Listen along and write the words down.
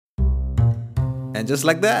And just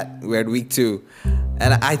like that, we're at week 2.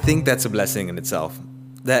 And I think that's a blessing in itself.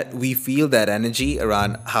 That we feel that energy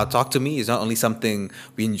around how Talk to Me is not only something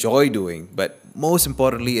we enjoy doing, but most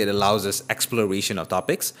importantly, it allows us exploration of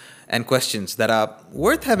topics and questions that are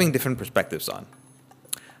worth having different perspectives on.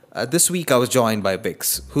 This week, I was joined by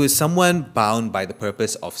Vicks, who is someone bound by the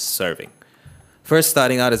purpose of serving. First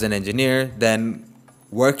starting out as an engineer, then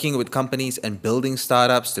working with companies and building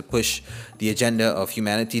startups to push the agenda of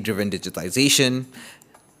humanity-driven digitalization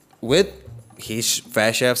with his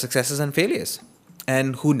fair share of successes and failures.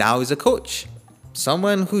 And who now is a coach.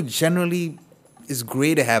 Someone who generally is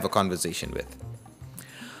great to have a conversation with.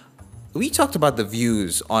 We talked about the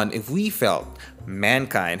views on if we felt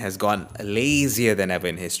mankind has gone lazier than ever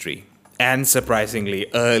in history. And surprisingly,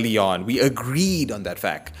 early on, we agreed on that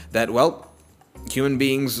fact that, well, human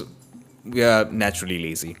beings, we are naturally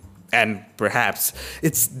lazy. And perhaps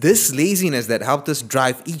it's this laziness that helped us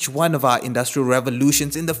drive each one of our industrial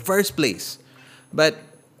revolutions in the first place. But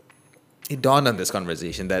it dawned on this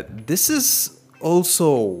conversation that this is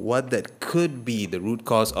also what that could be the root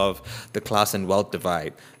cause of the class and wealth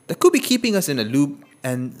divide that could be keeping us in a loop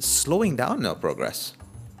and slowing down our progress.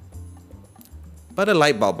 But a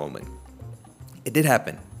light bulb moment. It did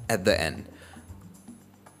happen at the end.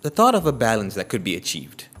 The thought of a balance that could be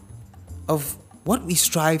achieved, of what we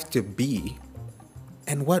strive to be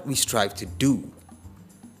and what we strive to do.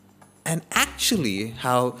 And actually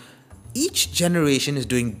how each generation is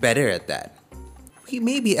doing better at that. We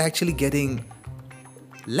may be actually getting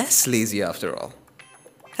less lazy after all.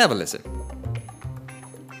 Have a listen.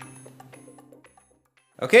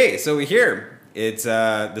 Okay, so we're here. It's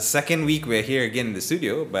the second week we're here again in the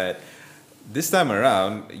studio, but this time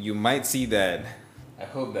around, you might see that, I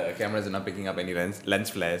hope the cameras are not picking up any lens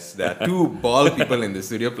flares. There are 2 bald people in the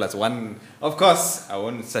studio, plus one, of course, I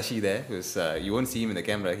won't Sashi there, because you won't see him in the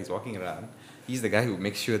camera, he's walking around. He's the guy who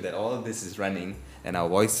makes sure that all of this is running and our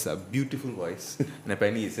voice, a beautiful voice. And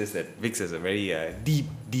apparently it says that Vicks has a very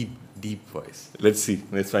deep voice. Let's see.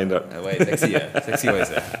 Let's find out. Why sexy, sexy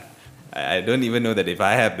voice. I don't even know that if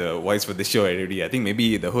I have the voice for the show already. I think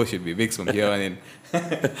maybe the host should be Vicks from here on in.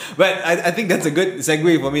 But I think that's a good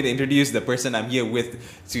segue for me to introduce the person I'm here with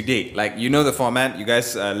today. Like, you know the format. You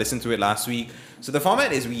guys listened to it last week. So the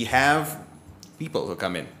format is we have people who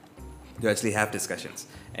come in to actually have discussions.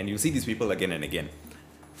 And you'll see these people again and again.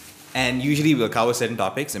 And usually we'll cover certain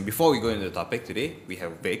topics. And before we go into the topic today, we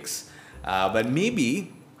have Vicks. But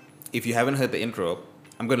maybe, if you haven't heard the intro,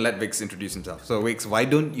 I'm going to let Vicks introduce himself. So Vicks, why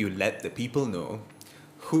don't you let the people know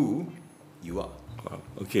who you are?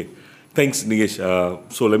 Okay. Thanks, Nigesh.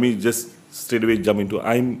 So let me just straight away jump into,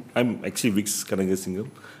 I'm actually Vicks Kanagasingam.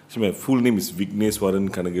 So my full name is Vigneswaran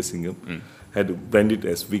Kanagasingam. I had to brand it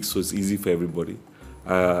as Vicks so it's easy for everybody.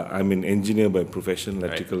 I'm an engineer by profession,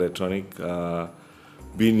 electrical, electronic.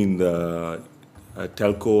 Been in the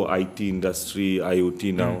telco, IT industry,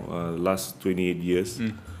 IoT now, last 28 years.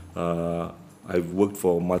 I've worked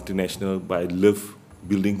for multinational, but I love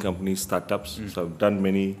building companies, startups. So I've done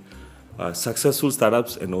many successful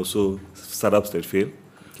startups and also startups that fail.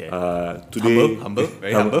 Okay. Today, humble,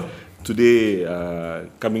 very humble. Today,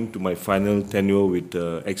 coming to my final tenure with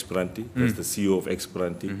Xperanti, as the CEO of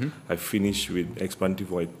Xperanti. I finished with Xperanti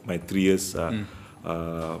for my 3 years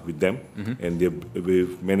with them, and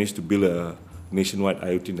we've managed to build a nationwide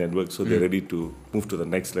IoT network, so they're ready to move to the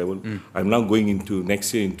next level. I'm now going into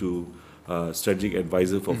next year into strategic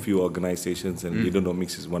advisor for a few organizations, and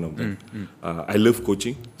Leaderonomics is one of them. I love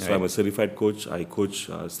coaching, so I'm a certified coach. I coach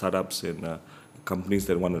startups and companies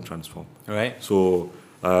that want to transform. Right. So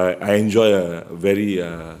I enjoy a very,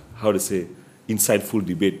 insightful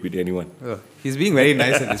debate with anyone. Oh, he's being very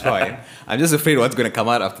nice at this point. I'm just afraid what's going to come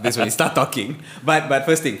out after this when you start talking. But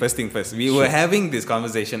first thing first. We were having this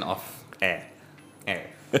conversation off air.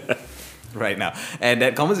 Right now. And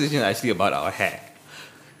that conversation is actually about our hair.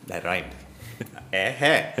 That rhymed.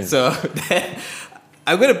 Hair. So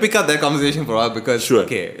I'm going to pick up that conversation for a while because,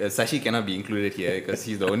 Sashi cannot be included here because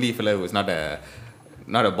he's the only fella who's not a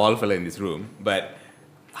bald fella in this room. But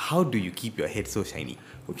how do you keep your head so shiny?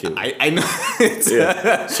 Okay. I know.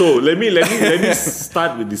 So let me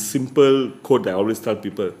start with this simple quote I always tell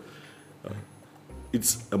people.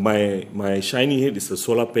 It's my shiny head is a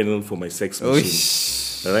solar panel for my sex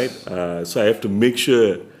machine. All right. So I have to make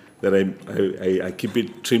sure that I keep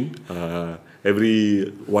it trimmed.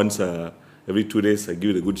 Every 2 days I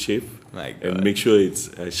give it a good shave and make sure it's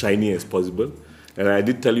shiny as possible. And I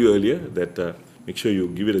did tell you earlier that make sure you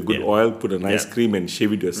give it a good oil, put a nice cream, and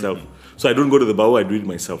shave it yourself. So I don't go to the barber, I do it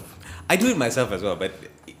myself. I do it myself as well, but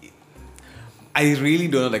I really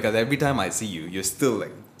don't know, because every time I see you, you're still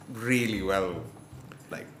really well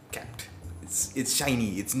kept. it's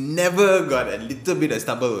shiny. It's never got a little bit of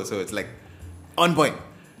stubble, so it's like on point.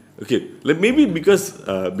 Okay, maybe because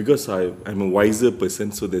I'm a wiser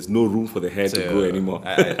person, so there's no room for the hair to grow anymore.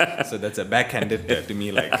 So that's a backhanded to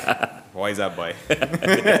me, like, wise up, boy.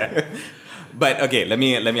 But okay, let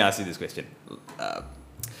me ask you this question.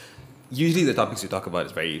 Usually the topics we talk about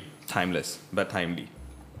is very timeless but timely,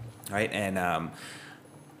 right? And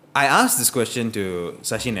I asked this question to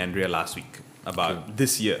Sashi and Andrea last week about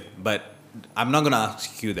this year, but I'm not going to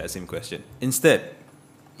ask you that same question. Instead,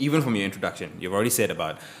 even from your introduction, you've already said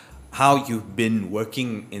about how you've been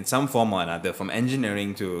working in some form or another, from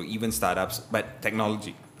engineering to even startups, but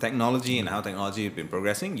technology and how technology has been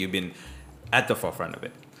progressing, you've been at the forefront of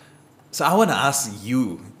it. So I want to ask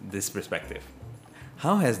you this perspective.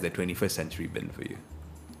 How has the 21st century been for you?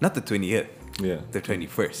 Not the 20th, the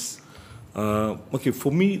 21st. Okay,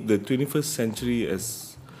 for me, the 21st century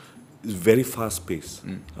is very fast-paced,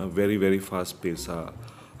 very, very fast-paced. I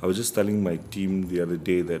was just telling my team the other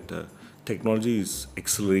day that technology is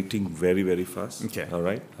accelerating very, very fast. Okay. All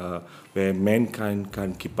right, where mankind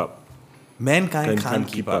can't keep up. Mankind can't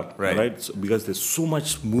keep up, right? Right. So, because there's so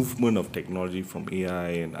much movement of technology from AI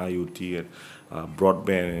and IoT and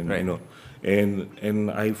broadband, and and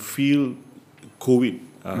I feel COVID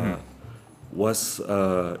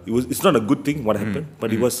it's not a good thing what happened,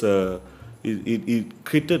 but it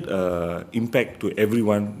created impact to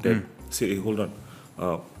everyone that say, hey, hold on.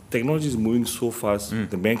 Technology is moving so fast,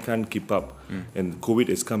 the man can't keep up, and COVID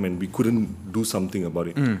has come and we couldn't do something about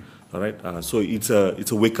it. All right, so it's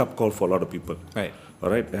a wake up call for a lot of people. Right. All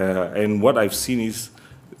right, and what I've seen is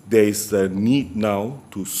there is a need now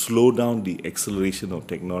to slow down the acceleration of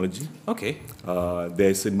technology. Okay.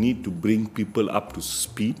 There's a need to bring people up to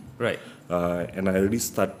speed. Right. And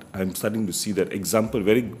I'm starting to see that example.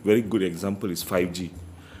 Very, very good example is 5G.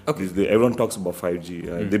 Okay. Everyone talks about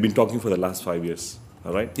 5G. They've been talking for the last 5 years.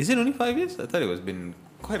 All right. Is it only 5 years? I thought it was been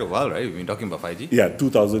quite a while, right? We've been talking about 5G. Yeah,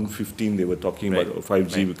 2015 they were talking about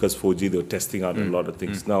 5G because 4G they were testing out a lot of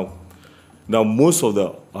things. Now most of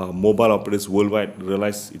the mobile operators worldwide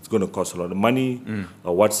realize it's going to cost a lot of money.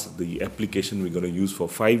 What's the application we're going to use for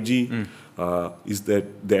 5G? Is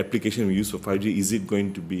that the application we use for 5G, is it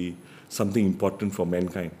going to be something important for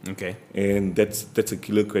mankind? Okay. And that's a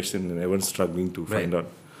killer question and everyone's struggling to find out.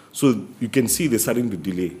 So you can see they're starting to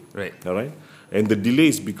delay. Right. All right. And the delay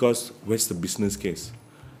is because where's the business case?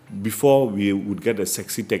 Before we would get a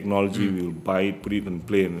sexy technology, we will buy it, put it on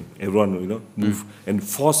play, and everyone move and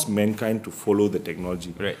force mankind to follow the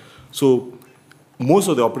technology. Right. So most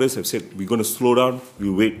of the operators have said we're going to slow down.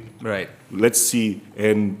 We'll wait. Right. Let's see.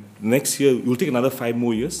 And next year it will take another 5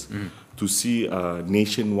 more years to see a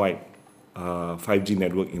nationwide 5G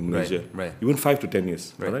network in Malaysia. Right. Even 5 to 10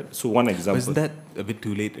 years. Right. All right. So one example. Wasn't that a bit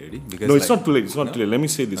too late already? Because No, it's not too late. It's not too late. Let me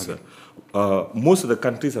say this. Okay. Most of the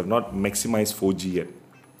countries have not maximized 4G yet.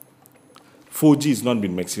 4G has not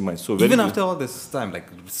been maximized. So even after all this time, like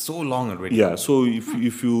so long already. Yeah. So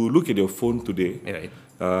if you look at your phone today,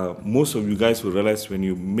 most of you guys will realize when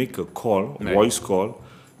you make a call, voice call,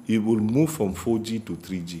 it will move from 4G to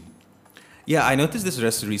 3G. Yeah, I noticed this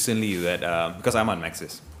just recently that because I'm on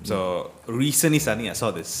Maxis. So recently, suddenly I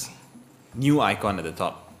saw this new icon at the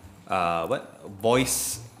top.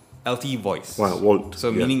 Voice, LTE voice. Wow, Volt.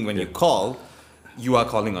 So meaning when you call, you are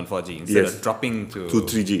calling on 4G instead of dropping to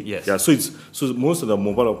 3G. Yes. Yeah. So most of the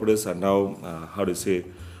mobile operators are now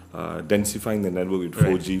densifying the network with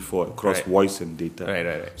 4G for across voice and data.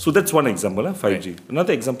 Right. So that's one example, 5G.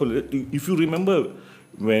 Another example, if you remember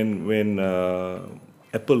when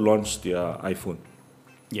Apple launched their iPhone.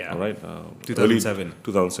 Yeah. All right. 2007.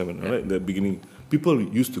 2007. All right. The beginning, people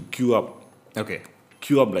used to queue up. Okay.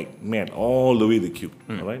 Queue up like mad, all the way the queue.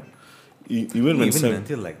 All right. Even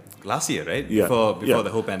until like last year, right? Yeah. Before the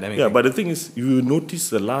whole pandemic. Yeah, but the thing is, you notice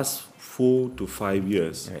the last 4 to 5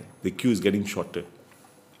 years, the queue is getting shorter.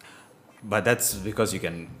 But that's because you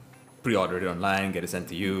can pre-order it online, get it sent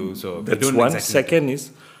to you. So that's one. Second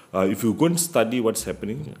is, if you go and study what's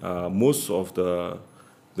happening, most of the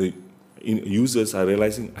users are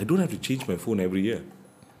realizing I don't have to change my phone every year.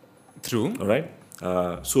 True. All right.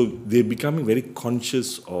 So they're becoming very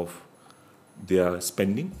conscious of their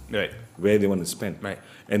spending, where they want to spend,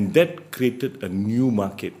 and that created a new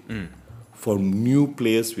market for new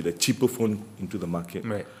players with a cheaper phone into the market,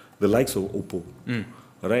 the likes of Oppo.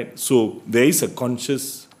 All right. So there is a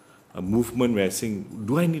conscious movement where saying,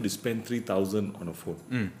 do I need to spend 3,000 on a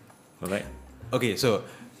phone? All right. Okay, so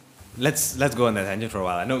let's go on that tangent for a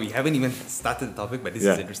while. I know we haven't even started the topic, but this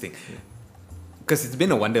is interesting because it's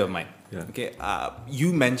been a wonder of mine. Okay,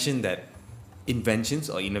 you mentioned that inventions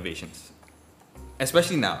or innovations,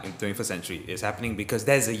 especially now in the 21st century, is happening because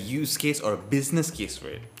there's a use case or a business case for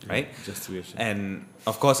it, right? Justification. And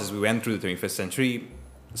of course, as we went through the 21st century,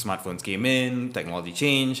 smartphones came in, technology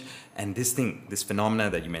changed, and this phenomena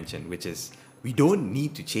that you mentioned, which is we don't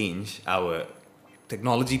need to change our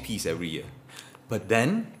technology piece every year. But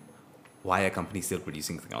then, why are companies still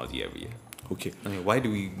producing technology every year? Okay. I mean, why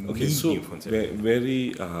do we need new phones every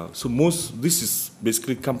year? This is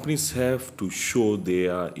basically companies have to show they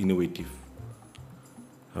are innovative.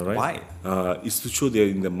 All right. Why? It's to show they're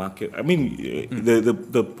in the market. I mean,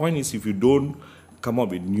 the point is if you don't come up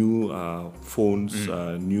with new phones,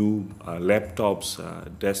 new laptops,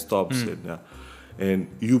 desktops, and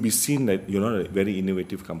you'll be seen that you're not a very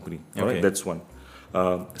innovative company. All right, that's one.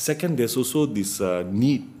 Second, there's also this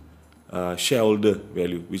need shareholder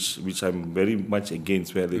value, which I'm very much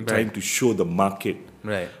against, where they're trying to show the market,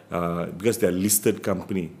 right? Because they're a listed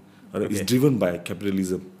company. It's driven by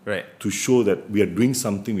capitalism, right? To show that we are doing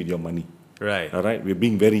something with your money, right? All right, we're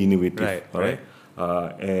being very innovative, right? All right.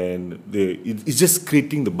 And it's just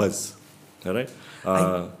creating the buzz, all right.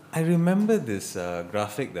 I remember this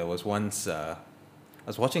graphic that was once. I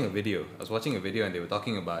was watching a video, and they were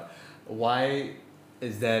talking about why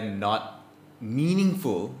is there not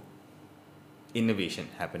meaningful innovation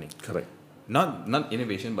happening? Correct. Not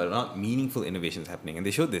innovation, but not meaningful innovations happening. And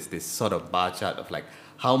they showed this sort of bar chart of like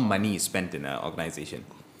how money is spent in an organization,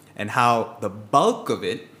 and how the bulk of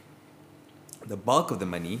the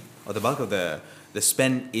money or the bulk of the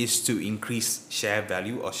spend is to increase share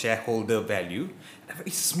value or shareholder value. A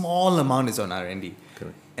very small amount is on R&D.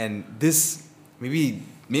 Correct. And this maybe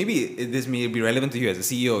this may be relevant to you as a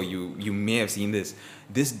CEO. You may have seen this.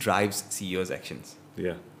 This drives CEOs' actions.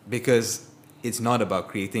 Yeah. Because it's not about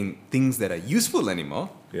creating things that are useful anymore.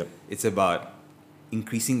 Yep. It's about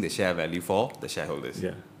increasing the share value for the shareholders.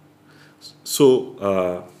 Yeah.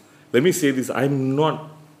 So let me say this: I'm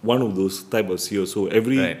not one of those type of CEOs. So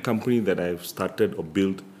every company that I've started or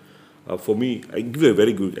built, for me, I give you a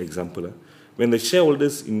very good example. When the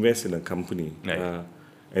shareholders invest in a company,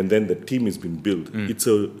 and then the team has been built, it's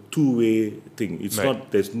a two-way thing. It's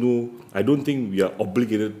not. I don't think we are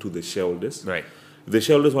obligated to the shareholders. Right. If the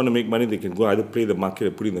shareholders want to make money, they can go either play the market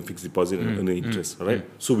or put in a fixed deposit and earn the interest. Right.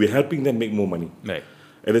 So we're helping them make more money. Right.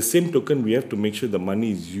 At the same token, we have to make sure the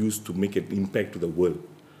money is used to make an impact to the world.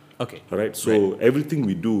 Okay. All right. So everything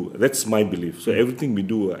we do, that's my belief. So everything we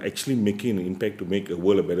do are actually making an impact to make a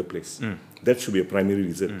world a better place. That should be a primary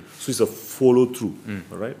reason. So it's a follow through.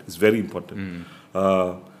 All right. It's very important.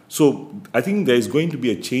 So I think there is going to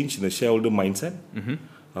be a change in the shareholder mindset.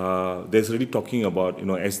 There's already talking about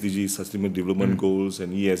SDG, Sustainable Development Goals,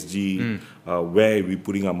 and ESG. Where are we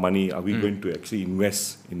putting our money? Are we going to actually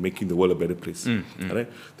invest in making the world a better place? All right.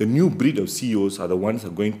 The new breed of CEOs are the ones who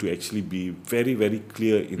are going to actually be very, very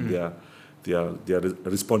clear in their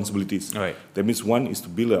responsibilities. Right. That means one is to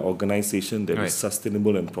build an organization that is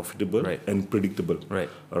sustainable and profitable and predictable. Right.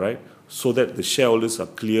 All right. So that the shareholders are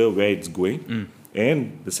clear where it's going.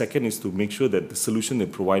 And the second is to make sure that the solution they're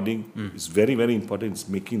providing is very, very important. It's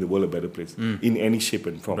making the world a better place in any shape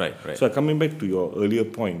and form. Right. So coming back to your earlier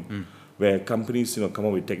point, where companies come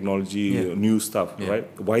up with technology, new stuff, right?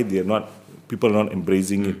 Why people are not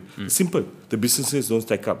embracing it? It's simple. The businesses don't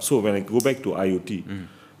stack up. So when I go back to IoT,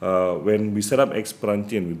 when we set up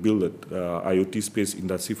Xperanti and we build an IoT space,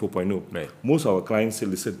 Industry 4.0, most of our clients say,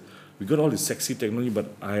 listen, we got all this sexy technology,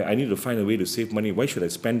 but I need to find a way to save money. Why should I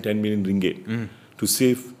spend 10 million ringgit to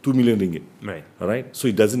save 2 million ringgit? Right. All right. So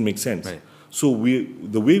it doesn't make sense. Right. So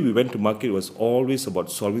the way we went to market was always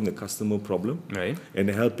about solving the customer problem and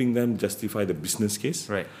helping them justify the business case.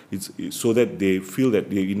 Right. It's so that they feel that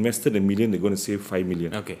they invested $1 million, they're going to save 5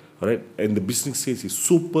 million. Okay. All right. And the business case is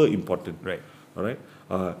super important. Right. All right.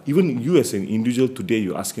 Even you as an individual today,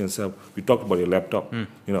 you're asking yourself, we talked about your laptop.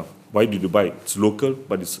 Why did you buy it? It's local,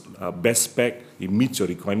 but it's best spec. It meets your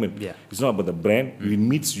requirement. Yeah. It's not about the brand. It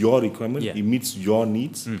meets your requirement. It meets your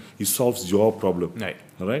needs. It solves your problem. Right.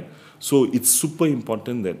 All right. So it's super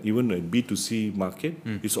important that even a B2C market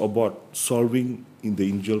is about solving in the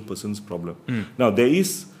individual person's problem. Now there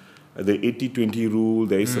is the 80-20 rule.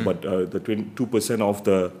 There is about the 2% of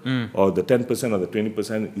the or the 10% or the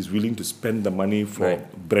 20% is willing to spend the money for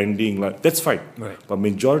branding. Like, that's fine. Right. But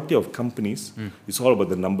majority of companies, it's all about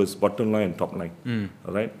the numbers, bottom line and top line.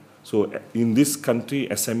 All right. So in this country,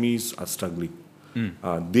 SMEs are struggling.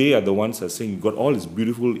 They are the ones that are saying, you got all this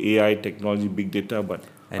beautiful AI technology, big data, but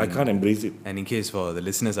I can't embrace it. And in case for the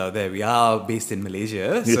listeners out there, we are based in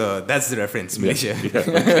Malaysia, so that's the reference, Malaysia.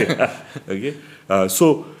 Okay.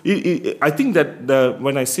 So I think that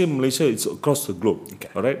when I say Malaysia, it's across the globe. Okay.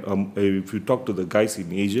 All right. If you talk to the guys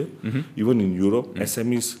in Asia, even in Europe,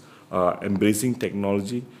 SMEs embracing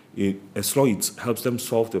technology, as long as it helps them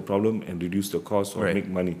solve the problem and reduce the cost or Right. make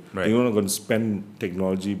money. Right. They're not going to spend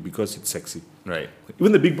technology because it's sexy. Right.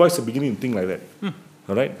 Even the big boys are beginning to think like that.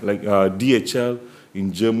 All right, like DHL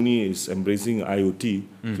in Germany is embracing IoT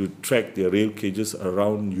to track their rail cages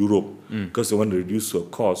around Europe because they want to reduce the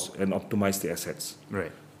cost and optimize the assets.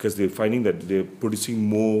 Right. Because they're finding that they're producing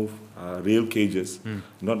more rail cages,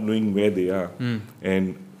 not knowing where they are.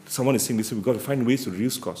 And someone is saying, listen, we've got to find ways to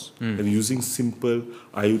reduce costs. And using simple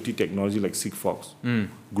IoT technology like Sigfox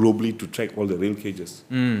globally to track all the rail cages.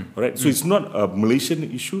 All right, so it's not a Malaysian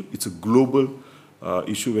issue, it's a global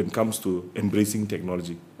issue when it comes to embracing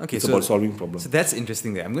technology. Okay, it's so- about solving problems. So that's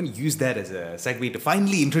interesting there. I'm going to use that as a segue to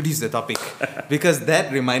finally introduce the topic because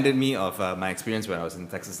that reminded me of my experience when I was in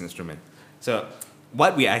Texas Instruments. So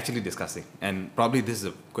what we're actually discussing, and probably this is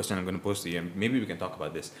a question I'm going to pose to you, and maybe we can talk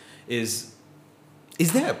about this, is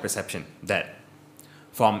there a perception that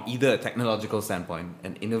from either a technological standpoint,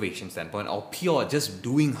 an innovation standpoint, or pure just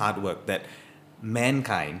doing hard work, that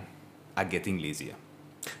mankind are getting lazier?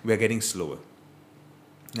 We're getting slower.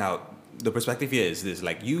 Now, the perspective here is this,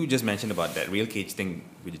 like you just mentioned about that rail cage thing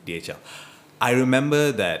with DHL. I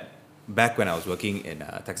remember that back when I was working in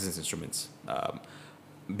Texas Instruments,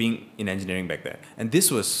 being in engineering back then, and this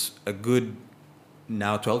was a good,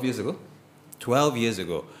 now 12 years ago. 12 years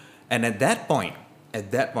ago. And at that point,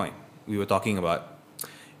 we were talking about,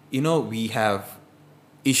 we have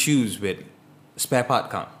issues with spare part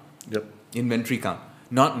count, Yep. inventory count,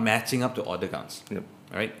 not matching up to order counts. Yep.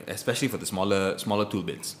 Right? Especially for the smaller tool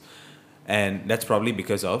bits. And that's probably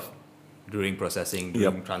because of during processing,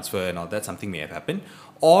 during transfer and all that, something may have happened.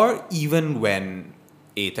 Or even when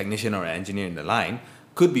a technician or an engineer in the line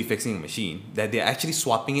could be fixing a machine, that they're actually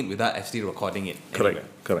swapping it without actually recording it anywhere.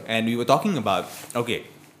 Correct. And we were talking about, okay,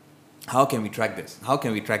 how can we track this? How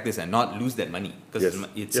can we track this and not lose that money? Because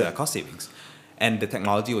it's cost savings. And the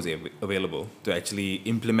technology was available to actually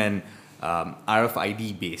implement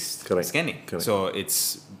RFID-based scanning. Correct. So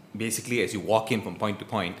it's basically as you walk in from point to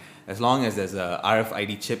point, as long as there's a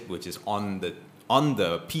RFID chip which is on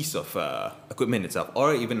the piece of equipment itself,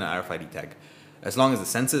 or even an RFID tag, as long as the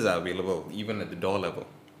sensors are available, even at the door level,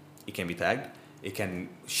 it can be tagged. It can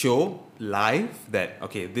show live that,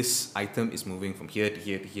 okay, this item is moving from here to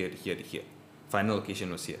here to here to here to here. Final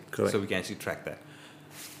location was here. Correct. So we can actually track that.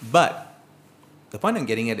 But the point I'm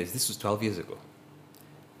getting at is this was 12 years ago.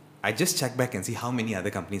 I just checked back and see how many other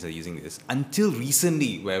companies are using this. Until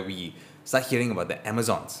recently, where we start hearing about the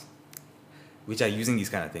Amazons, which are using these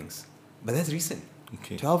kind of things. But that's recent.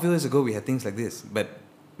 Okay. 12 years ago, we had things like this. But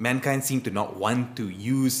mankind seemed to not want to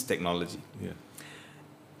use technology. Yeah.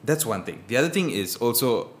 That's one thing. The other thing is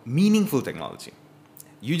also meaningful technology.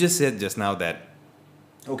 You just said just now that,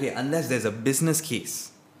 okay, unless there's a business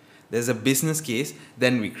case,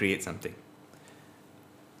 then we create something.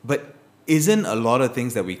 But isn't a lot of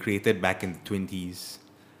things that we created back in the 20s,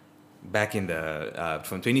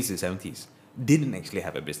 from 20s to 70s, didn't actually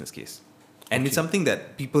have a business case? And it's something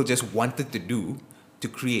that people just wanted to do, to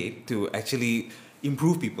create, to actually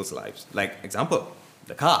improve people's lives. Like, example,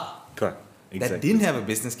 the car. Correct. Exactly. That didn't have a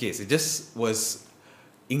business case. It just was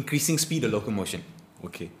increasing speed of locomotion.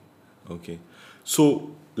 Okay.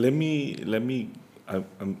 So let me.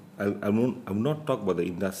 I will not talk about the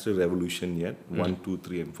industrial revolution yet. 1, 2,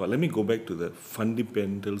 3, and 4. Let me go back to the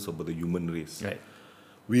fundamentals about the human race. Right.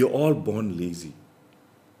 We are all born lazy.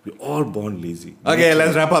 Okay,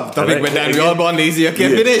 let's wrap up the topic. Alright, We're done. We're all born lazy. Okay,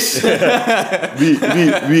 finish.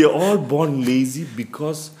 we are all born lazy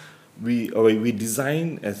because we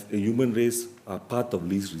design as a human race a path of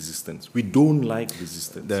least resistance. We don't like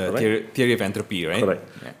resistance. The right? theory of entropy, right? Correct.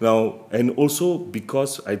 Yeah. Now, and also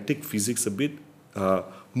because I take physics a bit,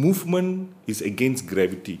 movement is against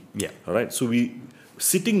gravity. Yeah. All right. So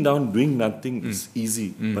sitting down doing nothing is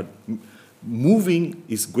easy, but moving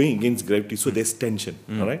is going against gravity. So there's tension.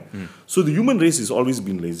 All right. So the human race has always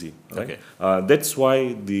been lazy. Right? Okay. That's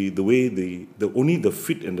why only the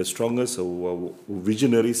fit and the strongest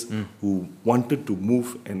visionaries who wanted to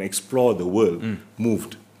move and explore the world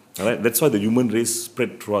moved. All right. That's why the human race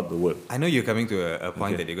spread throughout the world. I know you're coming to a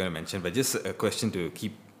point that you're going to mention, but just a question to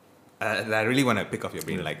keep. I really want to pick off your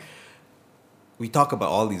brain. Like, we talk about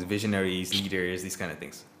all these visionaries, leaders, these kind of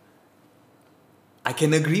things. I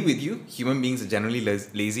can agree with you. Human beings are generally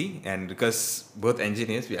lazy, and because both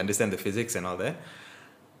engineers, we understand the physics and all that.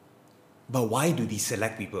 But why do these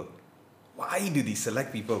select people? Why do these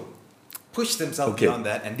select people push themselves beyond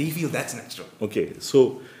that, and they feel that's natural? Okay,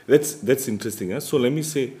 so that's interesting. So let me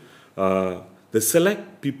say, the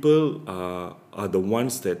select people are the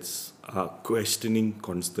ones that are questioning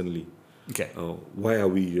constantly. Okay. Why are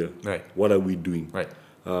we here? Right. What are we doing? Right.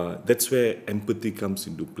 that's where empathy comes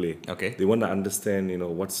into play. Okay. They want to understand,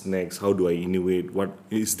 what's next, how do I innovate, what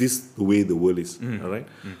is this the way the world is, all right?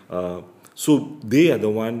 So they are the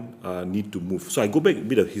one need to move. So I go back a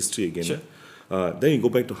bit of history again. Sure. Then you go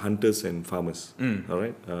back to hunters and farmers, all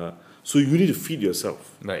right? So you need to feed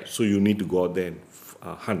yourself. Right. So you need to go out there and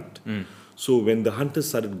hunt. So when the hunters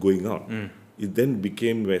started going out, it then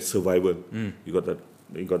became where survival. You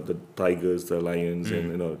got the tigers, the lions,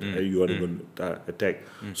 and you want to go attack.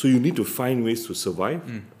 So you need to find ways to survive,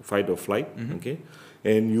 fight or flight. Okay,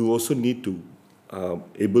 and you also need to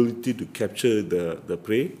ability to capture the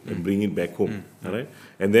prey and bring it back home. All right,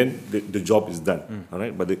 and then the job is done. All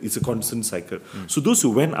right, but it's a constant cycle. So those who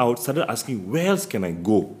went out started asking, where else can I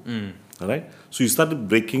go? All right, so you started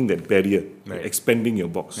breaking that barrier, expanding your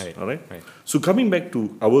box. All right? So coming back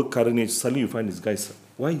to our current age, suddenly you find this guy,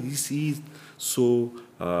 why is he so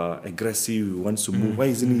aggressive, he wants to move, why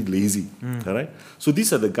isn't he lazy? All right, so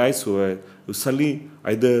these are the guys who suddenly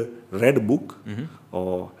either read a book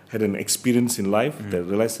or had an experience in life that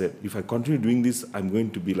realized that if I continue doing this, I'm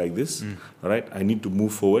going to be like this. All right, I need to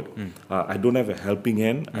move forward. I don't have a helping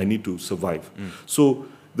hand. I need to survive. So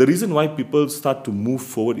the reason why people start to move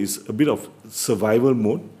forward is a bit of survival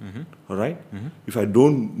mode. All right, if I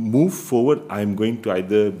don't move forward, I'm going to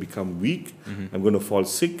either become weak, I'm going to fall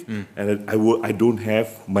sick, and I don't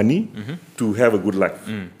have money to have a good life.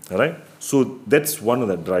 All right, so that's one of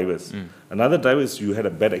the drivers. Another driver is you had a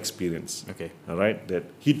bad experience. Okay. All right, that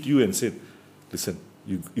hit you and said, listen,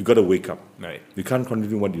 you got to wake up. Right. You can't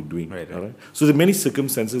continue what you're doing. Right. All right. So there are many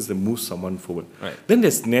circumstances that move someone forward. Right. Then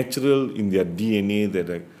there's natural in their DNA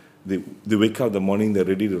that they wake up in the morning, they're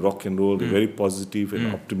ready to rock and roll, they're very positive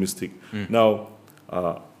and optimistic. Now,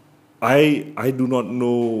 I do not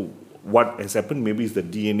know what has happened. Maybe it's the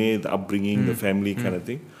DNA, the upbringing, the family kind of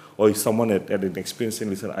thing. Or if someone had an experience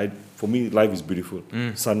saying, listen, for me, life is beautiful.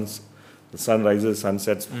 The sun rises, sun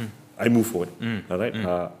sets, I move forward. All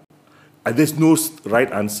right. There's no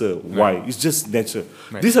right answer why. It's just nature.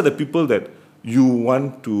 These are the people that you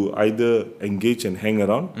want to either engage and hang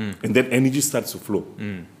around, and that energy starts to flow.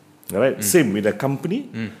 All right. Same with a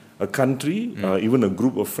company, a country, even a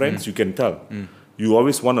group of friends. You can tell. You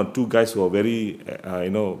always one or two guys who are very,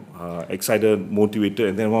 excited, motivated,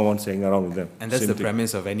 and then one wants to hang around with them. And that's Same the thing.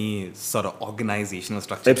 premise of any sort of organizational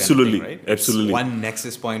structure. Absolutely, kind of thing, right? absolutely. It's one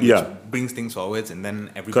nexus point which brings things forwards, and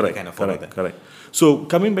then everybody kind of follow that. Correct. So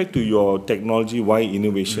coming back to your technology, why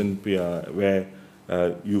innovation, where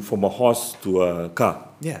you from a horse to a car.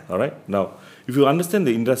 Yeah. All right. Now, if you understand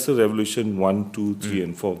the Industrial Revolution 1, 2, 3,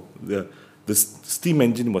 and 4, the steam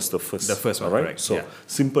engine was the first. The first one, all right? correct. So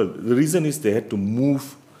simple. The reason is they had to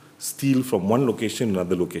move steel from one location to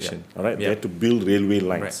another location. All right. They had to build railway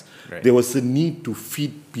lines. Right. There was a need to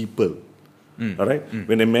feed people. All right.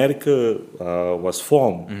 When America was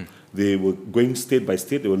formed, they were going state by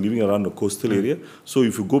state. They were living around the coastal area. So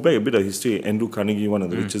if you go back a bit of history, Andrew Carnegie, one of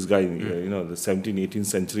the richest guys in the 17th, 18th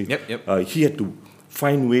century, he had to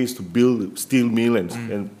find ways to build steel mill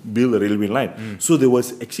and build a railway line. So there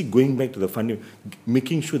was actually going back to the funding,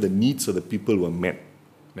 making sure the needs of the people were met.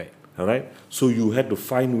 Right. All right. So you had to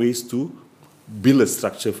find ways to build a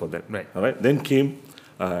structure for that. Right. All right. Then came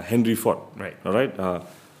Henry Ford. Right. All right.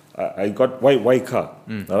 I got why car.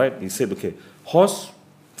 All right. He said, okay, horse,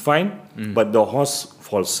 fine, but the horse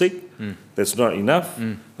falls sick. That's not enough.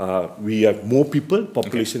 We have more people.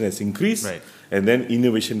 Population has increased. Right. And then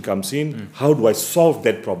innovation comes in. How do I solve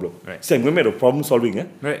that problem? Right. So I'm going to problem solving.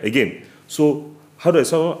 Right. Again. So how do I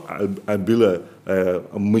solve it? I build a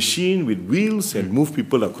machine with wheels and move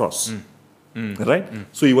people across. Right?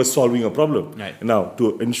 So he was solving a problem. Right. Now,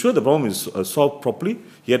 to ensure the problem is solved properly,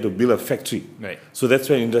 he had to build a factory. Right. So that's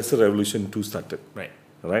when Industrial Revolution 2 started. Right.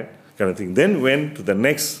 Right? Kind of thing. Then went to the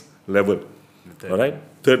next level. All right?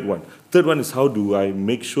 Third one is how do I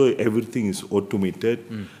make sure everything is automated,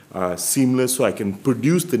 seamless, so I can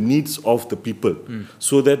produce the needs of the people,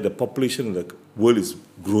 so that the population of the world is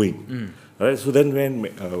growing. All right? So then when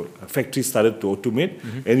factories started to automate,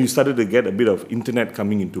 and you started to get a bit of internet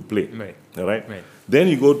coming into play. Right. All right? Right. Then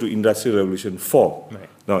you go to Industrial Revolution 4. Right.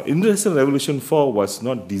 Now, Industrial Revolution 4 was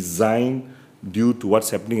not designed due to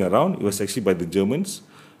what's happening around. It was actually by the Germans.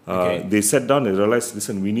 They sat down and realized,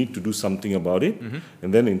 listen, we need to do something about it.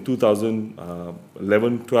 And then in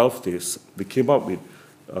 2011-12, they came up with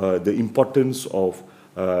the importance of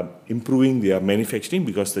improving their manufacturing,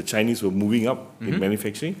 because the Chinese were moving up in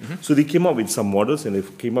manufacturing. So they came up with some models, and they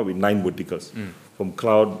came up with 9 verticals, from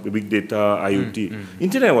cloud, big data, IoT.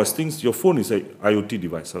 Internet was things, your phone is an IoT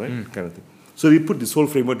device, all right? Kind of thing. So they put this whole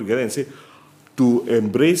framework together and say, to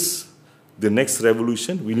embrace the next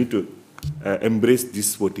revolution, we need to embrace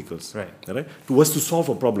these verticals. Right. All right. Was to solve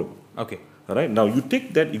a problem. Okay. All right. Now you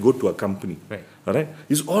take that, you go to a company. Right. All right.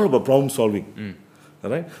 It's all about problem solving. All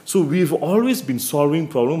right. So we've always been solving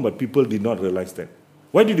problem, but people did not realize that.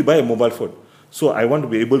 Why did you buy a mobile phone? So I want to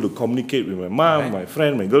be able to communicate with my mom, Right. my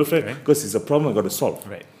friend, my girlfriend, Right. because it's a problem I got to solve.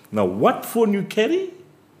 Right. Now, what phone you carry,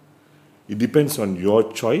 it depends on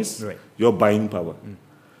your choice, Right. your buying power.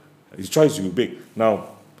 It's choice you make. Now,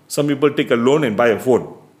 some people take a loan and buy a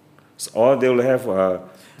phone, or they will have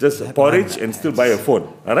just a porridge and still buy a phone.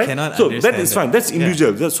 All right. Cannot So that understand is fine. That's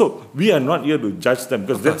individual. So we are not here to judge them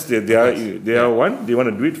because that's they are one. They want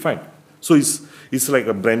to do it fine. So it's like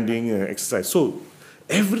a branding exercise. So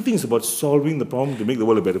everything is about solving the problem to make the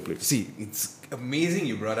world a better place. See, it's amazing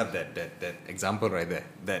you brought up that example right there.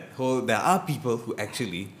 There are people who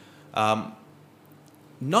actually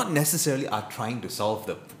not necessarily are trying to solve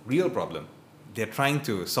the real problem. They're trying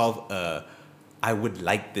to solve I would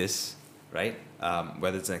like this, right?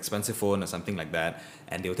 Whether it's an expensive phone or something like that,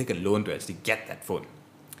 and they'll take a loan to actually get that phone.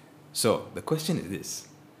 So the question is this,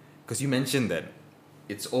 because you mentioned that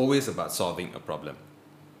it's always about solving a problem.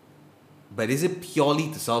 But is it purely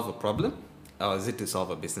to solve a problem, or is it to solve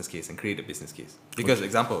a business case and create a business case? Because,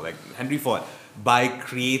 example, like Henry Ford, by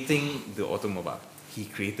creating the automobile, he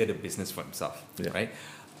created a business for himself, right?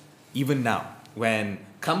 Even now, when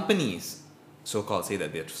companies, so-called, say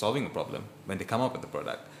that they're solving a problem, when they come up with a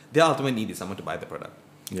product, their ultimate need is someone to buy the product.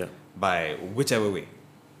 Yeah. By whichever way.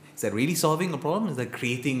 Is that really solving a problem? Is that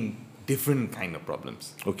creating different kind of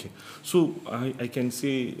problems? Okay. So I can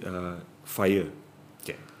say fire.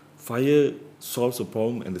 Okay. Fire solves a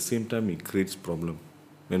problem, and at the same time it creates problem.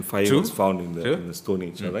 When fire True. was found in True. the Stone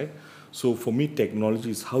Age, right? So for me,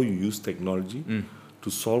 technology is how you use technology to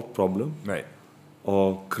solve problem, Right.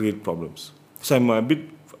 or create problems. So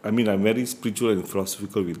I'm very spiritual and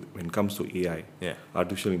philosophical when it comes to AI,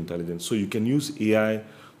 artificial intelligence. So you can use AI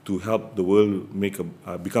to help the world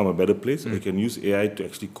become a better place, or you can use AI to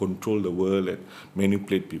actually control the world and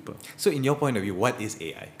manipulate people. So in your point of view, what is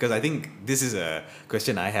AI? Because I think this is a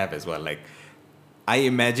question I have as well. Like, I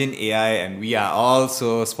imagine AI, and we are all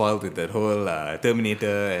so spoiled with that whole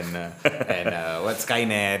Terminator and what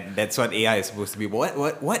Skynet. That's what AI is supposed to be.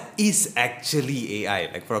 But what is actually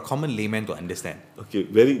AI? Like, for a common layman to understand. Okay,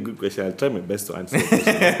 very good question. I'll try my best to answer the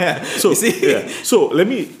question. So let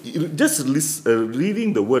me just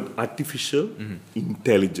reading the word artificial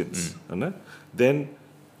intelligence. Then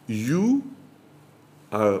you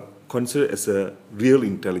are considered as a real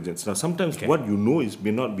intelligence. Now, sometimes what you know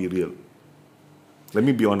may not be real. Let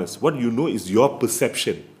me be honest. What you know is your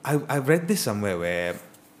perception. I read this somewhere where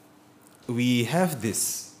we have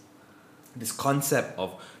this concept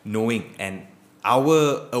of knowing, and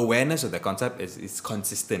our awareness of the concept is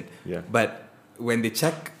consistent. Yeah. But when they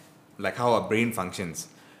check like how our brain functions,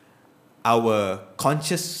 our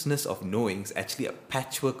consciousness of knowing is actually a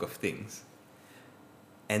patchwork of things.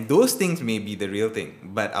 And those things may be the real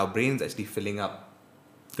thing, but our brain's actually filling up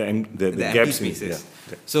the gaps empty spaces.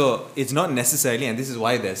 So it's not necessarily, and this is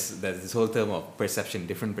why there's this whole term of perception,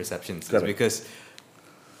 different perceptions. It's because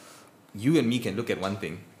you and me can look at one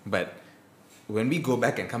thing, but when we go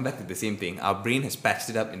back and come back to the same thing, our brain has patched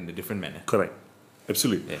it up in a different manner. Correct.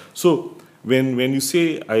 Absolutely. Yeah. So when you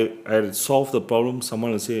say I solved the problem,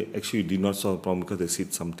 someone will say actually you did not solve the problem because they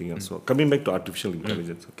said something else. So coming back to artificial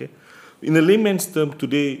intelligence, okay? In a layman's term,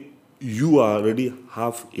 today you are already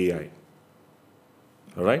half AI.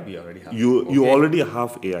 All right? We already have. You already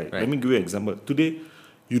have AI. Right. Let me give you an example. Today,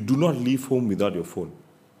 you do not leave home without your phone.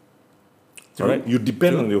 True. All right? You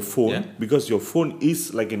depend True. on your phone Yeah. because your phone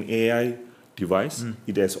is like an AI device.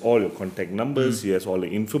 It has all your contact numbers. It has all the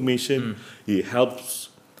information. It helps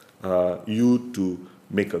you to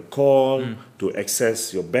make a call, to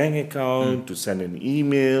access your bank account, to send an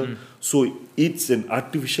email. So it's an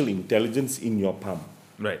artificial intelligence in your palm.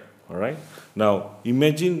 Right. All right. Now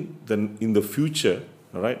imagine in the future,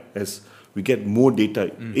 all right, as we get more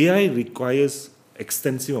data, AI requires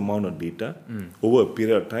extensive amount of data over a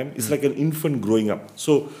period of time. It's like an infant growing up.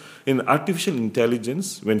 So in artificial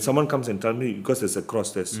intelligence, when someone comes and tells me, because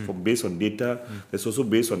there's based on data, there's also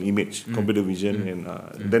based on image, computer vision,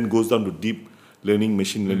 and then goes down to deep learning,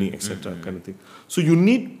 machine learning, etc. Kind of thing. So you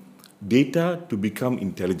need data to become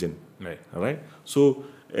intelligent. Right. All right. So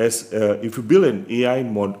if you build an AI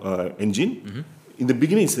engine, in the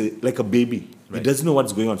beginning it's like a baby. Right. It doesn't know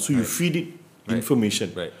what's going on. So you feed it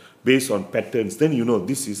information based on patterns. Then you know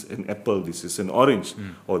this is an apple, this is an orange,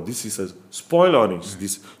 or this is a spoiled orange.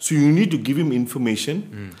 So you need to give him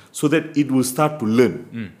information so that it will start to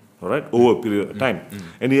learn. All right, over a period of time.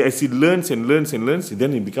 And as it learns and learns and learns,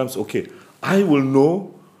 then it becomes okay. I will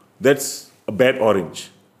know that's a bad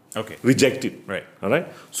orange. Okay. Reject it. Right. All right.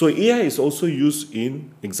 So AI is also used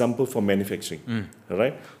in example for manufacturing. All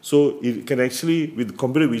right. So it can actually, with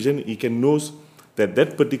computer vision, it can knows that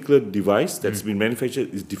that particular device that's been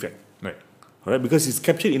manufactured is defect. Right. All right, because it's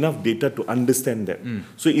captured enough data to understand that.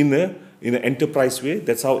 So in an enterprise way,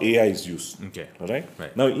 that's how AI is used. Okay. All right.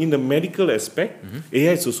 Right. Now in the medical aspect,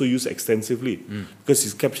 AI is also used extensively because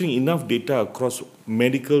it's capturing enough data across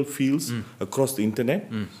medical fields, across the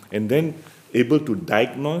internet, and then able to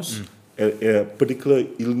diagnose a particular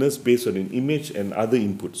illness based on an image and other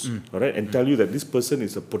inputs. All right, and tell you that this person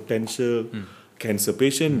is a potential cancer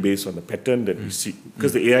patient based on the pattern that we see,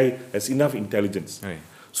 because the AI has enough intelligence. Right.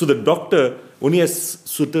 So the doctor only has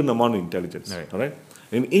certain amount of intelligence. Right. All right,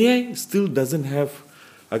 and AI still doesn't have,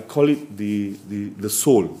 I call it the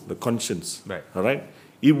soul, the conscience. Right. All right,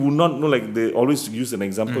 it would not know, like they always use an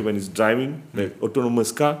example when he's driving the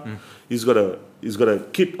autonomous car. He's got a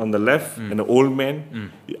kid on the left and an old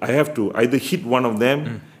man. I have to either hit one of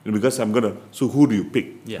them because I'm gonna. So who do you pick?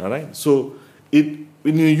 Yeah. All right. So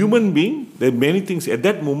when you're a human being, there are many things at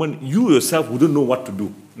that moment you yourself wouldn't know what to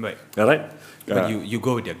do. Right. All right. But you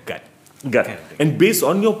go with your gut. Gut. Kind of thing. And based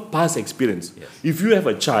on your past experience, Yes. if you have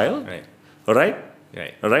a child, Right. all right,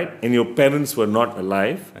 Right. all right, and your parents were not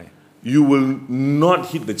alive, Right. you will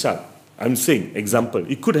not hit the child. I'm saying, example,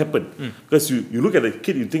 it could happen. Because you look at the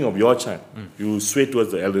kid, you think of your child, you sway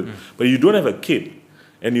towards the elder. But you don't have a kid,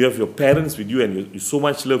 and you have your parents with you, and you so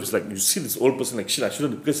much love, it's like you see this old person like, shit, I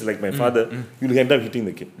shouldn't, because like my father, you'll end up hitting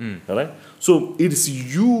the kid. All right? So it's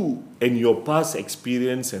you and your past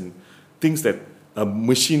experience and things that a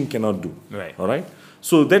machine cannot do. Right. All right?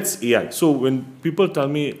 So that's AI. So when people tell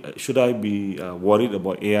me, should I be worried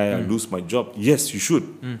about AI and lose my job? Yes, you should.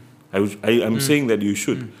 I'm saying that you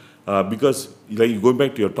should. Because, like, going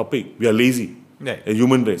back to your topic, we are lazy. Right. A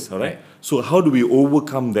human race, all right? Right. So how do we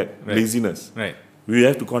overcome that Right. laziness? Right. We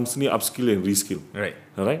have to constantly upskill and reskill. Right.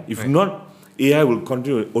 All right? If Right. not, AI will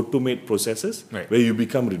continue to automate processes Right. where you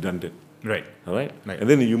become redundant. Right. All right? Right. And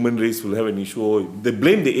then the human race will have an issue. Or they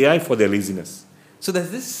blame the AI for their laziness. So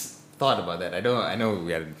there's this thought about that. I know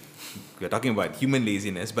we're talking about human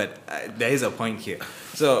laziness, but there is a point here.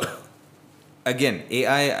 So again,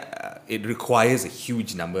 AI it requires a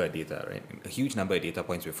huge number of data, right? A huge number of data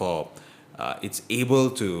points before it's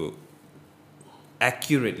able to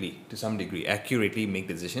accurately, to some degree, accurately make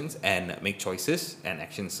decisions and make choices and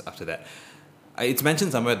actions after that. It's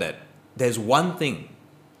mentioned somewhere that there's one thing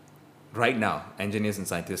right now engineers and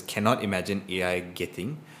scientists cannot imagine AI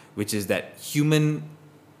getting, which is that human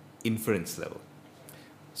inference level.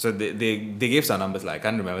 So they gave some numbers, like I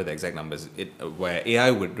can't remember the exact numbers, where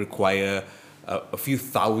AI would require a few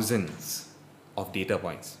thousands of data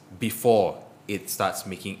points before it starts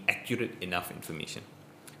making accurate enough information,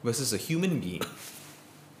 versus a human being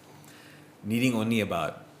needing only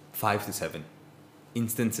about 5 to 7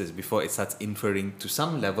 instances before it starts inferring to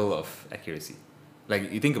some level of accuracy.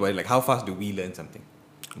 Like, you think about it, like, how fast do we learn something?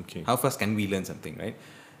 Okay. How fast can we learn something, right?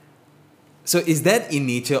 So is that in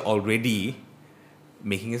nature already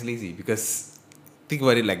making us lazy? Because think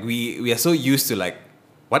about it, like, we are so used to, like,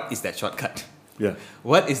 what is that shortcut? Yeah.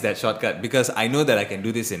 What is that shortcut? Because I know that I can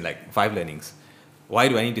do this in like 5 learnings. Why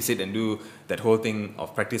do I need to sit and do that whole thing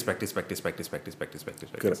of practice?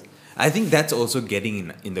 Correct. I think that's also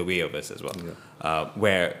getting in the way of us as well. Yeah.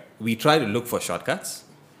 Where we try to look for shortcuts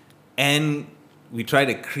and we try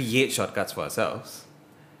to create shortcuts for ourselves.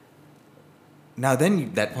 Now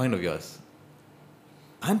then, that point of yours,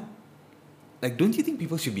 don't you think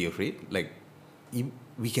people should be afraid? Like,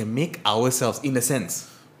 we can make ourselves, in a sense,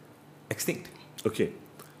 extinct. Okay.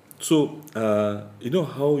 So, you know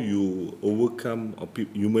how you overcome, or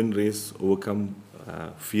human race overcome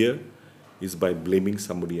fear is by blaming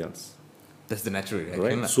somebody else. That's the natural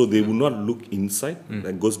reaction. Right? So they will not look inside.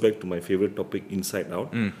 That goes back to my favorite topic, inside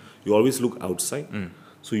out. You always look outside.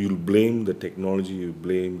 So you'll blame the technology, you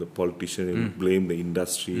blame the politician, you blame the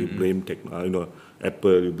industry, you blame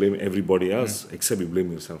Apple, you blame everybody else, except you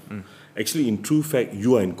blame yourself. Actually, in true fact,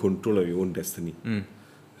 you are in control of your own destiny.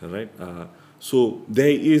 All right? So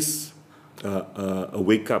there is a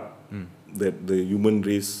wake up that the human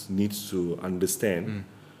race needs to understand.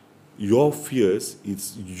 Your fears,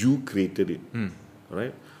 it's you created it. All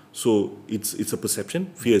right? So it's a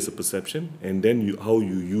perception. Fear is a perception, and then how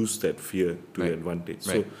you use that fear to your advantage.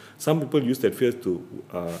 Right. So some people use that fear to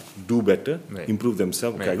do better, improve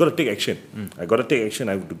themselves. Okay, I got to take action. I got to take action.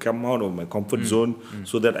 I have to come out of my comfort zone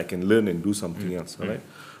so that I can learn and do something else. All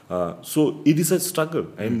right. So it is a struggle,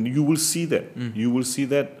 and you will see that. You will see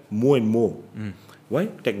that more and more. Why?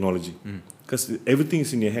 Technology. Because everything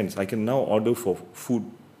is in your hands. I can now order for food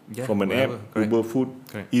Yeah, from an wherever, app, correct. Uber food,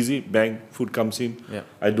 Correct. easy, bang, food comes in. Yeah.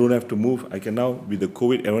 I don't have to move. I can now, with the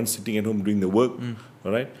COVID, everyone's sitting at home doing the work.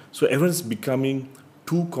 All right. So everyone's becoming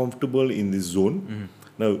too comfortable in this zone.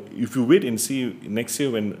 Now, if you wait and see next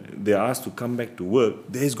year when they're asked to come back to work,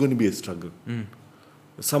 there's going to be a struggle.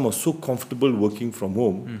 Some are so comfortable working from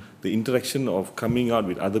home, the interaction of coming out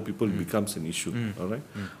with other people becomes an issue. All right.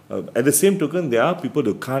 At the same token, there are people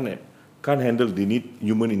who can't handle. They need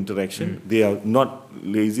human interaction. They are not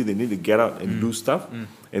lazy. They need to get out and do stuff,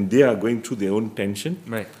 and they are going through their own tension.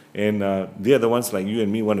 Right. And they are the ones like you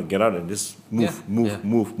and me want to get out and just move.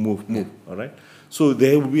 All right. So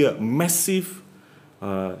there will be a massive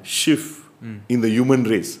shift in the human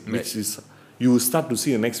race, which is you will start to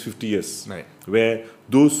see in the next 50 years, Right. where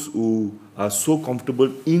those who are so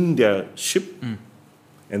comfortable in their ship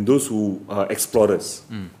and those who are explorers.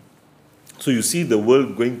 So you see the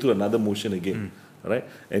world going through another motion again, right?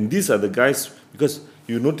 And these are the guys, because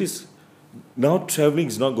you notice now traveling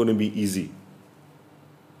is not going to be easy.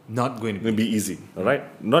 Not going to It will be easy, all right?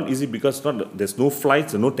 Not easy because there's no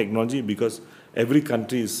flights and no technology, because every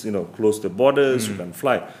country is closed the borders, you can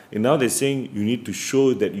fly. And now they're saying you need to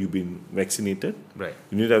show that you've been vaccinated. Right.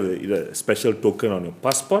 You need to have a special token on your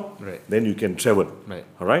passport. Right. Then you can travel. Right.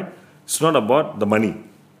 All right. It's not about the money.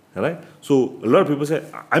 All right. So a lot of people say,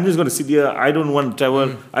 I'm just going to sit here. I don't want to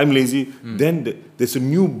travel. I'm lazy. Then there's a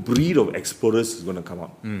new breed of explorers is going to come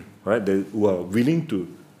out. Right. Who are willing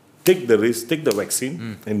to take the risk, take the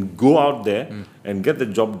vaccine, and go out there and get the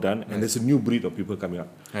job done. And there's a new breed of people coming out.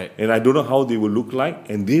 Right. And I don't know how they will look like,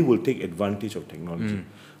 and they will take advantage of technology.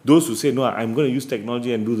 Those who say, no, I'm going to use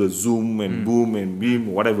technology and do the Zoom and Boom and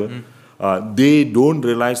Beam, whatever, they don't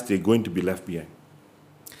realize they're going to be left behind.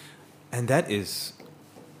 And that is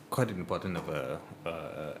quite an important of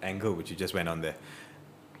a angle which you just went on there.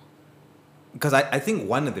 Because I think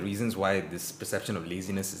one of the reasons why this perception of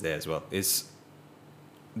laziness is there as well is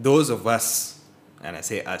those of us, and I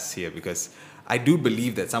say us here because I do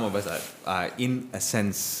believe that some of us are in a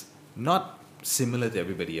sense not similar to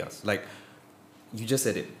everybody else. Like you just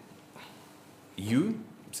said it. You,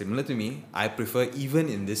 similar to me, I prefer even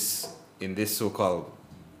in this so-called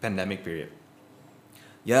pandemic period.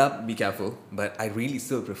 Yeah, be careful, but I really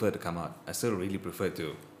still prefer to come out. I still really prefer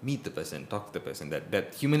to meet the person, talk to the person.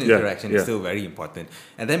 That human interaction is still very important.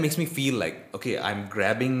 And that makes me feel like, okay, I'm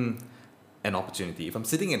grabbing an opportunity. If I'm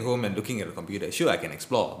sitting at home and looking at a computer, sure, I can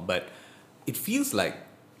explore, but it feels like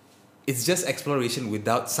it's just exploration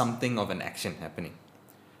without something of an action happening.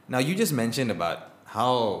 Now, you just mentioned about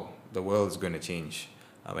how the world is going to change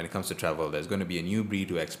when it comes to travel. There's going to be a new breed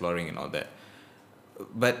to exploring and all that.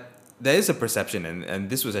 But there is a perception, and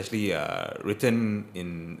this was actually written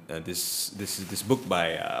in this book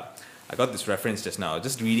by, I got this reference just now,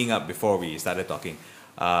 just reading up before we started talking.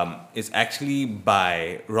 It's actually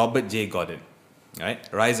by Robert J. Gordon, right?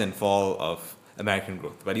 Rise and Fall of American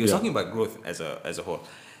Growth. But he was talking about growth as a whole.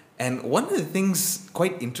 And one of the things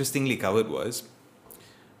quite interestingly covered was,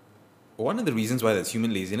 one of the reasons why there's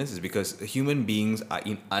human laziness is because human beings are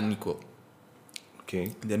unequal.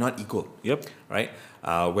 Okay. They're not equal. Yep. Right?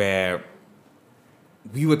 Where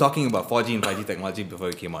we were talking about 4G and 5G technology before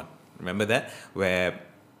we came on. Remember that? Where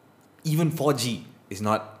even 4G is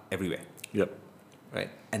not everywhere. Yep. Right?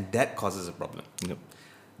 And that causes a problem. Yep.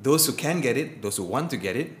 Those who can get it, those who want to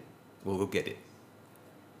get it, will go get it.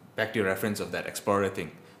 Back to your reference of that explorer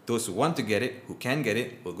thing. Those who want to get it, who can get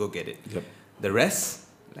it, will go get it. Yep. The rest,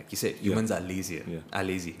 like you said, humans are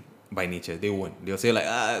lazy by nature. They won't. They'll say like,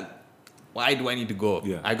 why do I need to go?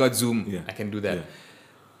 Yeah. I got Zoom. Yeah. I can do that. Yeah.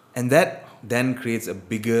 And that then creates a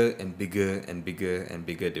bigger and bigger and bigger and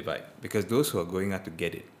bigger divide. Because those who are going out to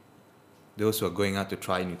get it, those who are going out to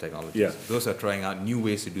try new technologies, those who are trying out new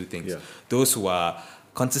ways to do things, those who are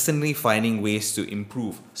consistently finding ways to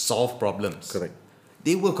improve, solve problems. Correct.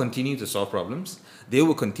 They will continue to solve problems. They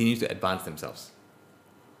will continue to advance themselves.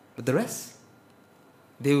 But the rest,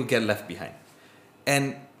 they will get left behind.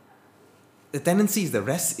 And the tendency is the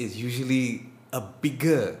rest is usually a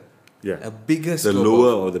bigger the slope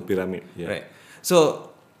lower of the pyramid. Yeah. Right.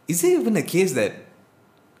 So, is there even a case that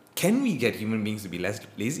can we get human beings to be less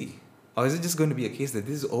lazy? Or is it just going to be a case that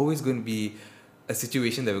this is always going to be a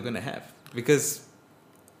situation that we're going to have? Because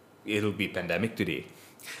it'll be pandemic today.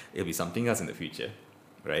 It'll be something else in the future,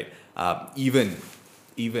 right? Even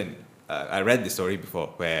I read this story before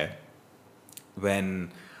where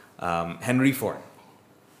when Henry Ford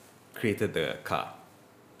created the car,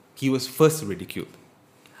 he was first ridiculed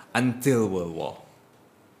until World War.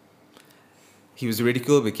 He was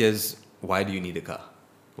ridiculed because why do you need a car?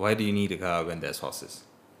 Why do you need a car when there's horses?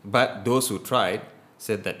 But those who tried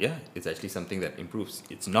said that, yeah, it's actually something that improves.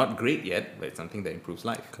 It's not great yet, but it's something that improves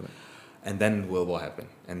life. Correct. And then World War happened.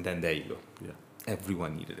 And then there you go. Yeah.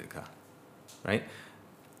 Everyone needed a car, right?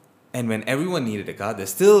 And when everyone needed a car, there's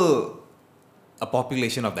still a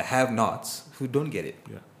population of the have-nots who don't get it.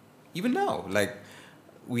 Yeah. Even now, like,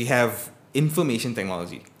 we have information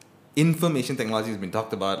technology. Information technology has been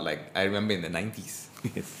talked about, like, I remember in the 90s.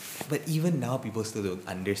 Yes. But even now, people still don't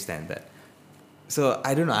understand that. So,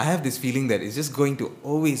 I don't know, I have this feeling that it's just going to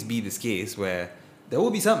always be this case where there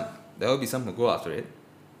will be some who go after it,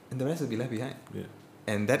 and the rest will be left behind. Yeah.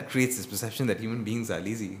 And that creates this perception that human beings are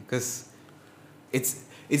lazy, because it's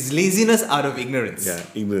laziness out of ignorance. Yeah,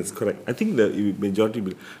 ignorance, correct. I think the majority,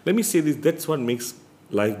 let me say this, that's what makes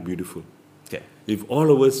life beautiful. Okay. If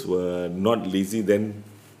all of us were not lazy, then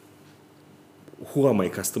who are my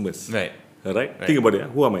customers? Right. Right? Think about it.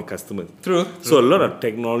 Who are my customers? True. So a lot of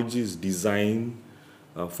technology is designed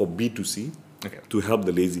for B2C to help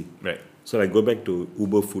the lazy. Right. So I go back to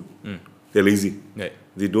Uber food. They're lazy. Right.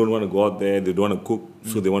 They don't want to go out there. They don't want to cook.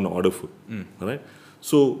 So they want to order food. All right.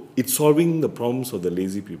 So it's solving the problems of the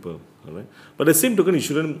lazy people. All right. But at the same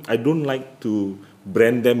token, I don't like to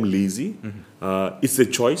brand them lazy. It's a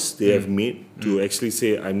choice they have made to actually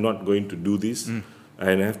say, I'm not going to do this.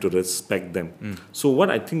 And I have to respect them. So what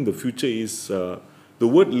I think the future is, the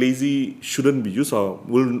word lazy shouldn't be used or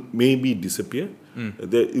will maybe disappear.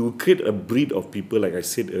 It will create a breed of people, like I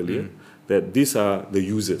said earlier, that these are the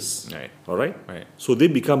users. Right. All right? Right. So they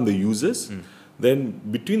become the users. Then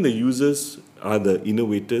between the users are the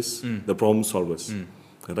innovators, the problem solvers.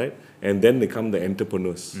 All right? And then they come the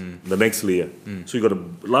entrepreneurs, the next layer. So you got a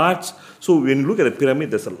large, so when you look at the pyramid,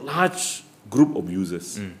 there's a large group of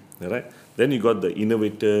users. All right? Then you got the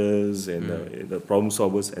innovators and the problem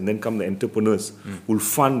solvers, and then come the entrepreneurs who will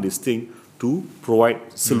fund this thing to provide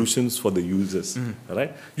solutions for the users. All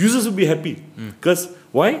right? Users will be happy. Because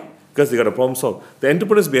why? Because they got a problem solved. The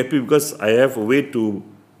entrepreneurs will be happy because I have a way to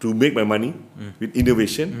make my money with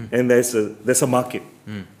innovation, and there's a market.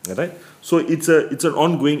 All right? So it's an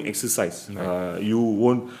ongoing exercise. Right. You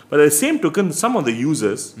won't. But at the same token, some of the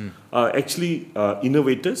users are actually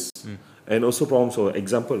innovators. And also problems. So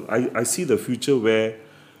example, I see the future where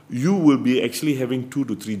you will be actually having 2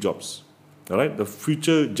 to 3 jobs. All right? The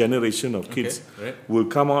future generation of kids will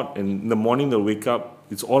come out, and in the morning they'll wake up,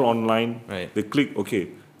 it's all online. Right. They click, okay,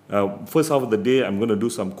 first half of the day I'm going to do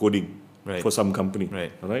some coding for some company.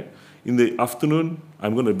 Right. All right? In the afternoon,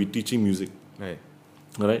 I'm going to be teaching music. Right.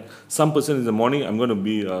 All right? Some person in the morning, I'm going to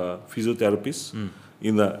be a physiotherapist.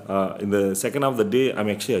 In the second half of the day, I'm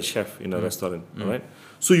actually a chef in a restaurant. All right?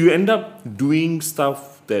 So you end up doing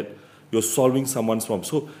stuff that you're solving someone's problem.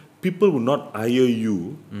 So people will not hire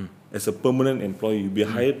you as a permanent employee. You'll be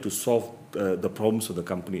hired to solve the problems of the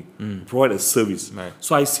company, provide a service. Right.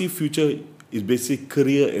 So I see future is basically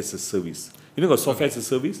career as a service. You know, got software as a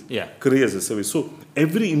service? Yeah. Career as a service. So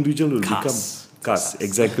every individual will become cars.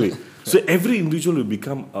 Exactly. So every individual will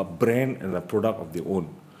become a brand and a product of their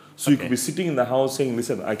own. So you could be sitting in the house saying,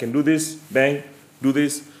 listen, I can do this, bang, do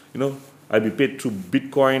this, I'll be paid through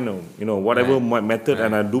Bitcoin or, whatever my method,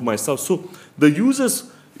 and I do my stuff. So the users,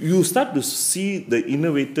 you start to see the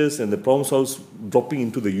innovators and the problem solvers dropping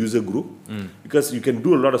into the user group because you can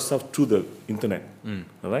do a lot of stuff through the internet.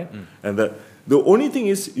 All right? And the only thing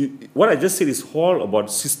is, what I just said is all about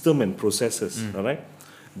system and processes. All right?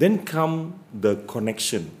 Then come the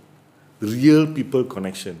connection, real people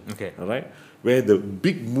connection. Okay. All right? Where the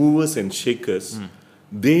big movers and shakers,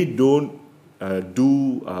 they don't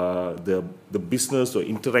do the business or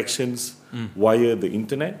interactions via the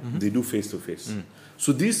internet. They do face-to-face.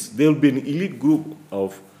 So there will be an elite group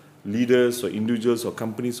of leaders or individuals or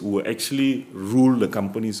companies who will actually rule the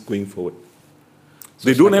companies going forward. So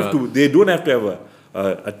they don't have to have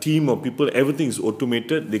a team of people. Everything is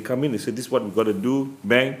automated. They come in, they say, this is what we've got to do,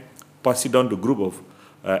 bang, pass it down to a group of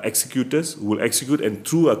executors who will execute, and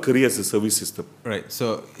through a career as a service system. Right.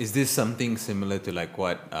 So is this something similar to like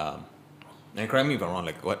what, and correct me if I'm wrong,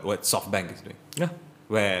 like what SoftBank is doing? Yeah.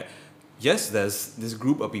 Where, yes, there's this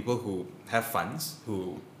group of people who have funds,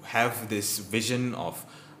 who have this vision of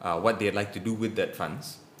what they'd like to do with that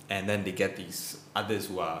funds, and then they get these others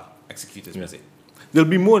who are executors, per se. There'll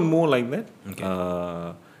be more and more like that.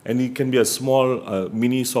 Okay. And it can be a small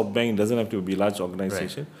mini SoftBank. It doesn't have to be a large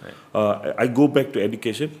organization. Right. I go back to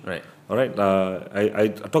education. Right. All right. I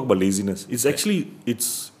talk about laziness. It's actually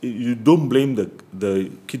you don't blame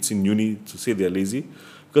the kids in uni to say they're lazy,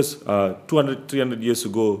 because 200, 300 years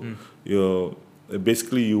ago,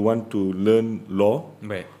 basically you want to learn law.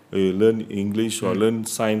 Right. You learn English or learn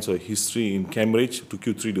science or history in Cambridge. It took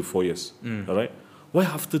you 3 to 4 years. All right. Why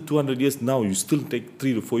after 200 years now you still take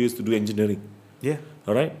 3 to 4 years to do engineering? Yeah.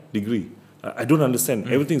 All right, degree. I don't understand.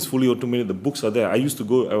 Everything's fully automated. The books are there. I used to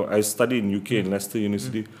go. I studied in UK in Leicester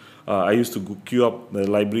University. I used to go queue up the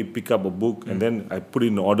library, pick up a book, and then I put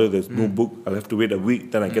in order. There's no book. I'll have to wait a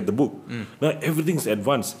week. Then I get the book. Now everything's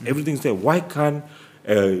advanced. Everything's there. Why can't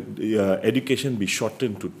education be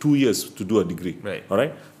shortened to 2 years to do a degree? Right. All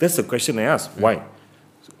right. That's the question I asked. Why?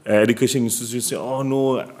 Education institutions say, "Oh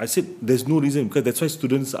no." I said, "There's no reason, because that's why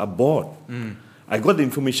students are bored." I got the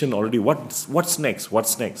information already. What's next?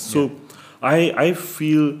 What's next? So I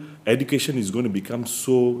feel education is going to become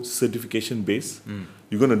so certification based.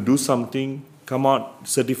 You're going to do something, come out,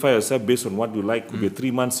 certify yourself based on what you like. Could be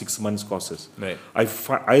 3 months, 6 months courses. Right.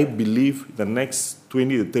 I believe the next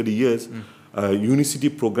 20 to 30 years, university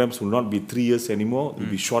programs will not be 3 years anymore. It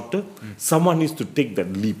will be shorter. Someone needs to take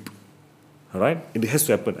that leap. All right? It has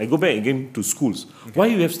to happen. I go back again to schools. Why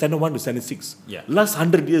you have standard 1 to standard 6? Yeah. Last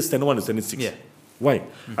 100 years, standard 1 to standard 6. Yeah. Why?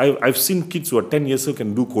 I've seen kids who are 10 years old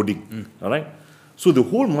can do coding. All right? So the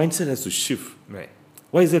whole mindset has to shift. Right.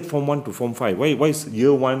 Why is that Form 1 to Form 5? Why is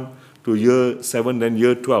year 1 to year 7, then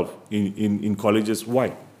year 12 in colleges?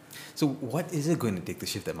 Why? So what is it going to take to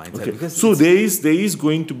shift that mindset? Okay. Because So there is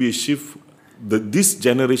going to be a shift. This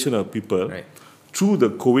generation of people, Right. through the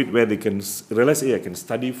COVID, where they can realize, hey, I can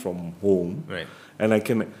study from home, Right.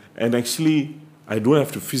 and actually I don't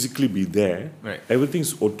have to physically be there. Right.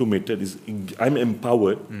 Everything's automated. I'm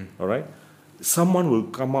empowered. All right. Someone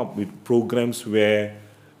will come up with programs where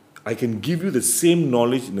I can give you the same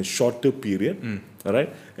knowledge in a shorter period. All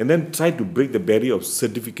right, and then try to break the barrier of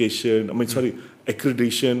certification.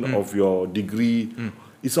 Accreditation of your degree.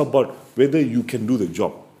 It's about whether you can do the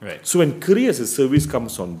job. Right. So when career as a service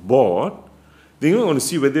comes on board, they're not going to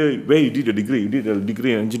see where you did your degree. You did a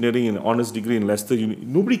degree in engineering, an honors degree in Leicester.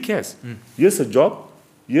 Nobody cares. Here's a job.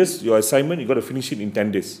 Here's your assignment. You got to finish it in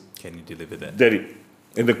 10 days. Can you deliver that? That's it.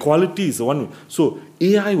 And the quality is the one. So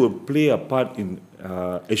AI will play a part in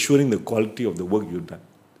assuring the quality of the work you've done.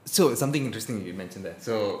 So something interesting you mentioned that.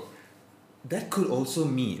 So that could also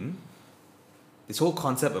mean this whole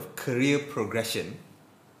concept of career progression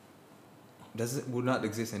would not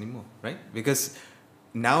exist anymore, right? Because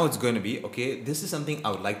now it's going to be, okay, this is something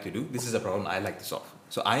I would like to do. This is a problem I like to solve.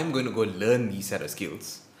 So I am going to go learn these set of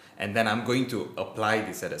skills, and then I'm going to apply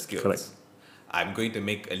these set of skills. Correct. I'm going to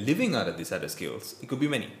make a living out of these set of skills. It could be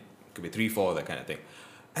many. It could be 3, 4, that kind of thing.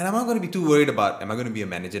 And I'm not going to be too worried about, am I going to be a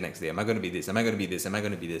manager next day? Am I going to be this? Am I going to be this? Am I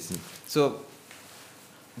going to be this? So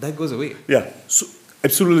that goes away. Yeah, so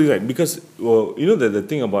absolutely right. Because the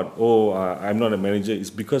thing about I'm not a manager is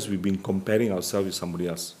because we've been comparing ourselves with somebody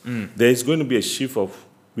else. There is going to be a shift of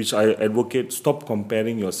which I advocate. Stop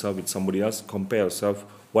comparing yourself with somebody else. Compare yourself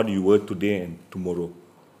what you were today and tomorrow.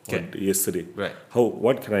 Okay. Or yesterday. Right.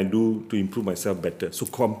 What can I do to improve myself better? So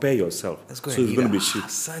compare yourself. That's going so it's going to be a shift.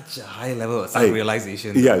 shift. Such a high level of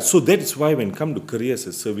self-realization. Yeah, so that is why when it comes to career as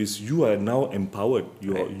a service, you are now empowered.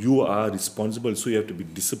 You are responsible, so you have to be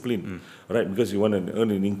disciplined, right? Because you want to earn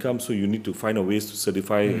an income, so you need to find a ways to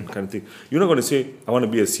certify kind of thing. You're not going to say, I want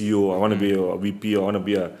to be a CEO, I want to be a VP, I want to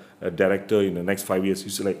be a director in the next 5 years. You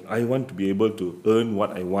say like, I want to be able to earn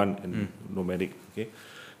what I want and nomadic. Okay.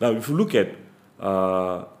 Now, if you look at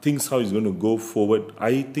things how it's going to go forward,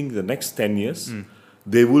 I think the next 10 years,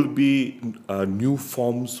 there will be new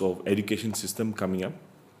forms of education system coming up.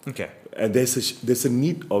 Okay. And there's a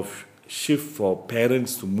need of shift for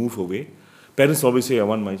parents to move away. Parents always say, I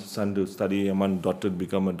want my son to study, I want daughter to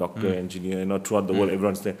become a doctor, engineer, throughout the world,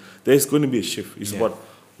 everyone's there. There's going to be a shift. It's about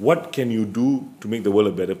what can you do to make the world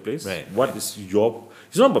a better place? Right. What is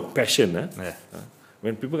it's not about passion. Yeah.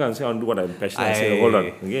 When people can say, I want to do what I'm passionate, I say, hold on.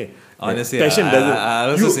 Okay. Honestly, passion doesn't. I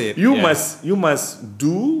also say it. You must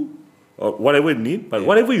do whatever you need, but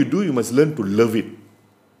whatever you do, you must learn to love it.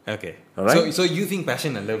 Okay. All right? So you think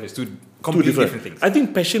passion and love is two completely different things? I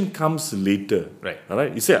think passion comes later. Right. All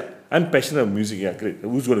right. You say, I'm passionate about music. Yeah, great.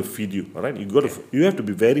 Who's going to feed you? All right. You have to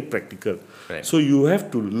be very practical. Right. So you have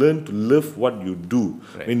to learn to love what you do.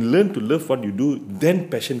 Right. When you learn to love what you do, then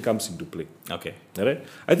passion comes into play. Okay. All right.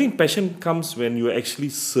 I think passion comes when you're actually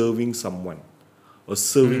serving someone or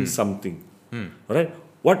serving something. All right.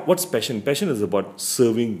 What's passion? Passion is about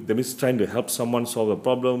serving. That means trying to help someone solve a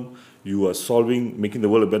problem. You are making the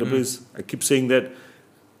world a better place. I keep saying that.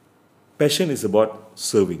 Passion is about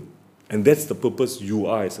serving. And that's the purpose you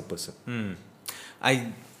are as a person.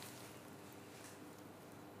 I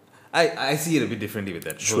see it a bit differently with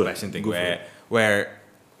that whole passion thing, where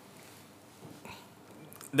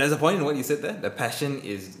there's a point in what you said there. The passion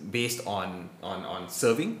is based on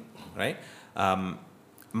serving, right?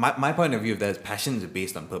 My point of view of that is passion is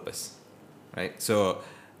based on purpose, right? So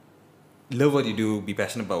love what you do, be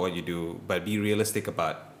passionate about what you do, but be realistic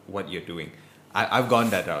about what you're doing. I've gone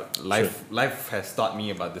that route. Life has taught me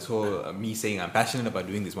about this whole me saying I'm passionate about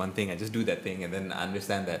doing this one thing. I just do that thing, and then I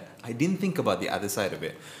understand that I didn't think about the other side of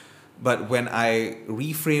it. But when I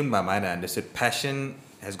reframed my mind, I understood passion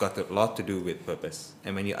has got a lot to do with purpose.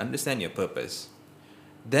 And when you understand your purpose,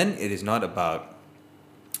 then it is not about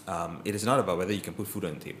whether you can put food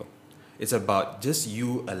on the table. It's about just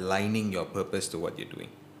you aligning your purpose to what you're doing.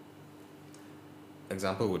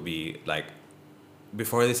 Example would be like,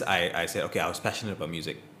 before this, I said, okay, I was passionate about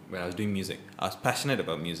music. When I was doing music, I was passionate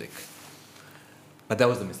about music. But that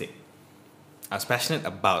was the mistake. I was passionate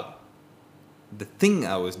about the thing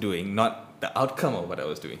I was doing, not the outcome of what I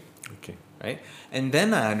was doing. Okay. Right? And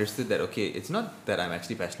then I understood that, okay, it's not that I'm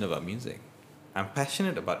actually passionate about music. I'm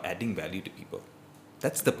passionate about adding value to people.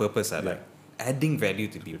 That's the purpose I like. Adding value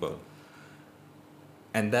to people.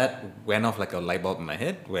 And that went off like a light bulb in my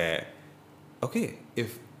head where, okay,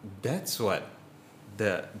 if that's what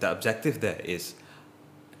the objective there is,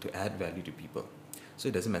 to add value to people. So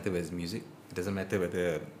it doesn't matter whether it's music, it doesn't matter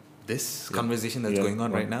whether this conversation that's going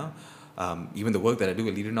on right now, even the work that I do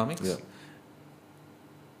with Leaderonomics,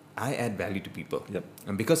 I add value to people.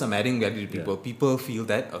 And because I'm adding value to people, people feel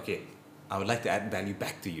that, okay, I would like to add value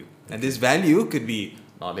back to you. And this value could be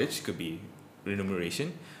knowledge, could be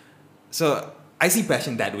remuneration. So I see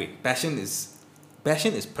passion that way. Passion is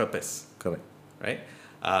purpose. Correct. Right?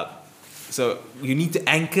 So you need to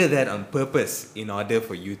anchor that on purpose in order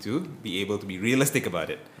for you to be able to be realistic about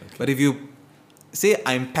it. Okay. But if you say,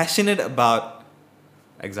 I'm passionate about,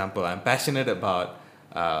 example, I'm passionate about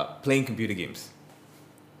playing computer games.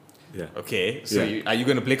 Yeah. Okay, so are you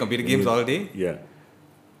going to play computer games all day? Yeah.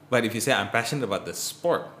 But if you say, I'm passionate about the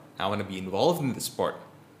sport, I want to be involved in the sport,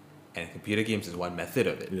 and computer games is one method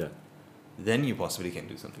of it, then you possibly can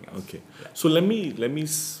do something else. Okay. So let me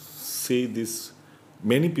say this.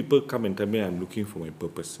 Many people come and tell me I'm looking for my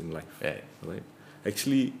purpose in life. Right?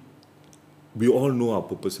 Actually, we all know our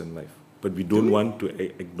purpose in life, but we don't want to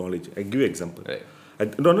acknowledge. I give you an example.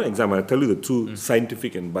 Not an example. I'll tell you the two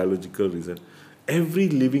scientific and biological reason. Every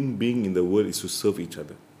living being in the world is to serve each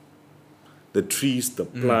other. The trees, the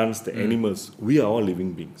plants, the animals, we are all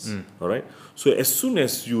living beings. All right? So as soon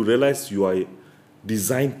as you realize you are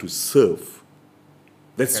designed to serve,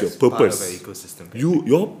 that's your purpose. Part of the ecosystem.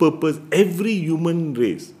 Your purpose, every human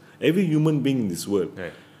race, every human being in this world,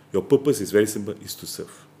 your purpose is very simple, is to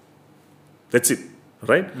serve. That's it.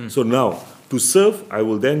 Right? So now, to serve, I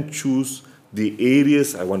will then choose the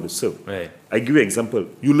areas I want to serve. I give you an example.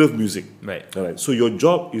 You love music. All right. So your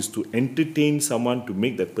job is to entertain someone, to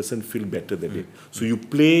make that person feel better that day. So you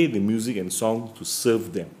play the music and songs to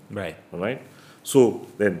serve them. All right. So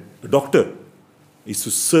then the doctor is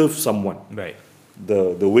to serve someone.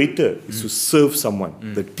 The waiter is to serve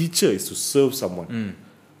someone. The teacher is to serve someone.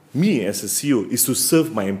 Me as a CEO is to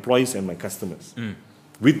serve my employees and my customers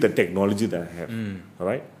with the technology that I have. All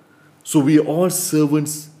right. So we are all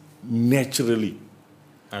servants naturally.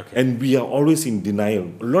 And we are always in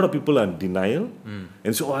denial. A lot of people are in denial.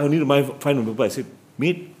 And so, I need to find my purpose. I said,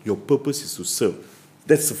 mate, your purpose is to serve.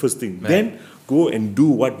 That's the first thing. Then go and do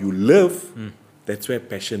what you love. That's where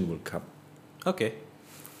passion will come. Okay.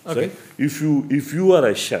 So if you are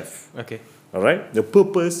a chef, all right, the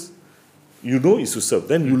purpose, is to serve.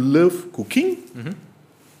 Then you love cooking.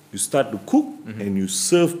 You start to cook and you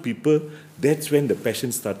serve people. That's when the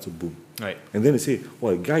passion starts to boom. And then they say,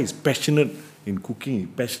 a guy is passionate in cooking, he's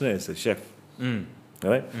passionate as a chef. All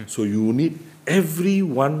right? So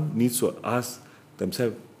everyone needs to ask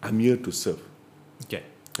themselves, I'm here to serve.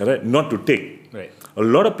 All right? Not to take. A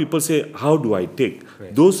lot of people say, how do I take?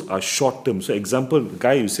 Those are short term. So example, the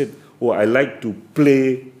guy you said, I like to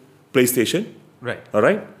play PlayStation. All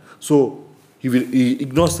right? So he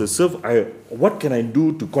ignores the serve. What can I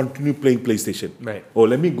do to continue playing PlayStation?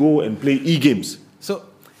 Let me go and play e-games. So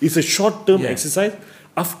it's a short-term exercise.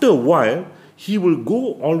 After a while, he will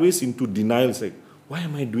go always into denial. It's like, why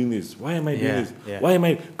am I doing this? Why am I doing this? Why am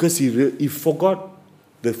I? Because he forgot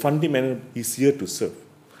the fundamental. He's here to serve.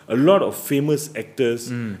 A lot of famous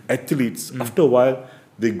actors, athletes, after a while,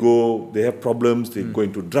 they have problems, they go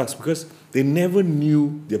into drugs because they never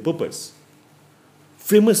knew their purpose.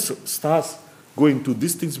 Famous stars go into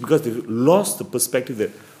these things because they've lost the perspective that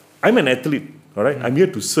I'm an athlete, all right? I'm here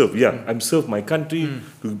to serve. I'm serve my country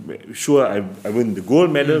to show I win the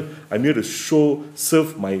gold medal. I'm here to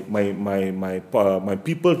serve my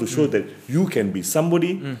people to show that you can be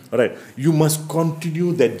somebody. All right, you must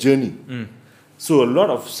continue that journey. So a lot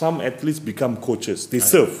of some athletes become coaches. They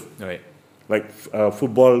serve, like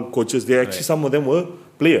football coaches. They actually some of them were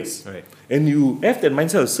players. And you have that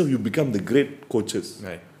mindset of serve, you become the great coaches,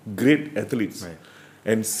 great athletes.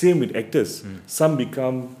 And same with actors. Some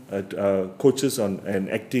become coaches on and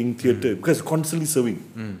acting, theatre, because constantly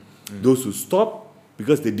serving. Those who stop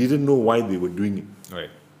because they didn't know why they were doing it. Right.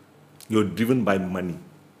 You're driven by money.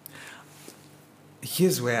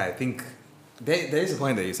 Here's where I think there is a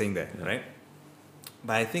point that you're saying there, right?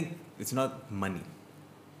 But I think it's not money.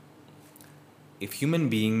 If human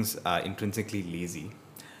beings are intrinsically lazy,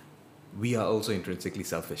 we are also intrinsically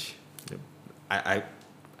selfish. Yep.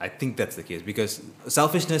 I think that's the case, because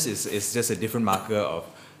selfishness is just a different marker of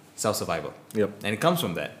self-survival. Yep. And it comes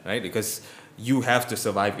from that, right? Because you have to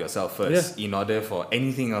survive yourself first in order for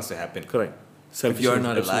anything else to happen. Correct. If you're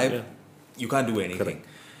not alive, yeah. you can't do anything. Correct.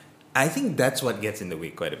 I think that's what gets in the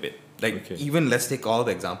way quite a bit. Like, even let's take all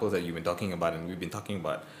the examples that you've been talking about and we've been talking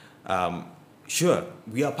about. Sure,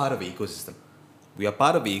 we are part of an ecosystem. We are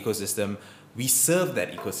part of the ecosystem. We serve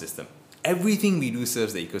that ecosystem. Everything we do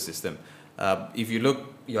serves the ecosystem. If you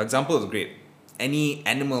look, your example is great. Any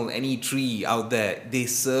animal, any tree out there, they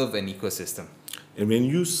serve an ecosystem. And when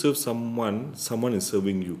you serve someone, someone is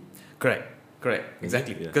serving you. Correct.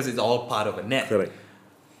 Exactly. Because it's all part of a net. Correct.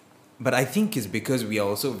 But I think it's because we are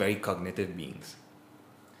also very cognitive beings.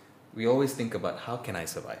 We always think about, how can I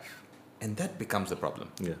survive? And that becomes the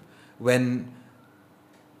problem. Yeah. When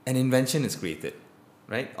an invention is created,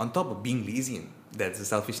 right? On top of being lazy, and that's the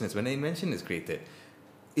selfishness. When an invention is created,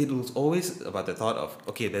 it was always about the thought of,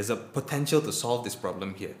 okay, there's a potential to solve this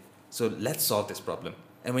problem here. So let's solve this problem.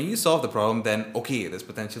 And when you solve the problem, then, okay, there's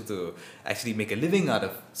potential to actually make a living out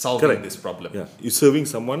of solving this problem. Yeah. You're serving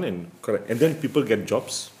someone and then people get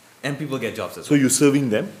jobs. And people get jobs as So you're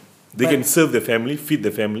serving them. They can serve their family, feed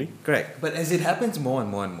their family. Correct. But as it happens more and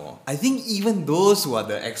more and more, I think even those who are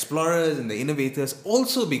the explorers and the innovators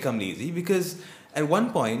also become lazy, because at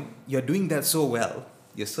one point, you're doing that so well,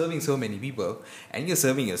 you're serving so many people, and you're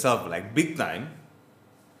serving yourself like big time,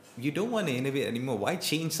 you don't want to innovate anymore. Why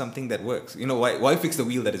change something that works? You know, why fix the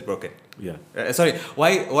wheel that is broken? Yeah.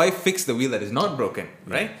 Why fix the wheel that is not broken,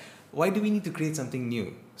 right? Why do we need to create something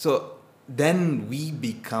new? So then we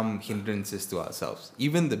become hindrances to ourselves.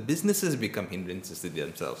 Even the businesses become hindrances to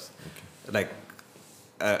themselves. Okay. Like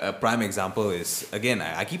a prime example is, again,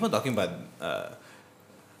 I keep on talking about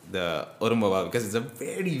the automobile because it's a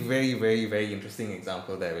very, very, very, very interesting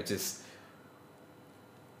example there, which is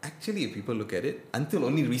actually, if people look at it, until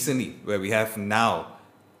only recently, where we have now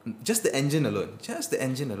just the engine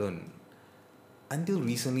alone, until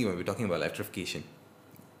recently when we're talking about electrification,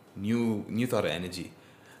 new thought of energy,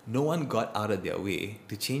 no one got out of their way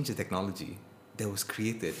to change the technology that was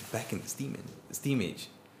created back in the steam age,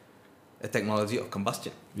 a technology of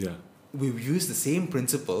combustion. Yeah. We used the same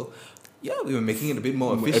principle. Yeah, we were making it a bit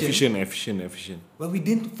more efficient. Efficient. But we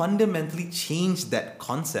didn't fundamentally change that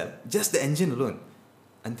concept, just the engine alone,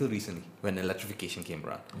 until recently when electrification came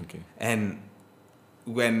around. Okay. And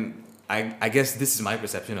when I guess this is my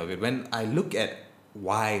perception of it, when I look at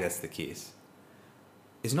why that's the case,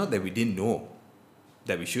 it's not that we didn't know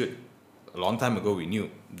that we should. A long time ago we knew.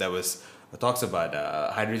 There was talks about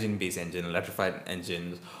hydrogen-based engine, electrified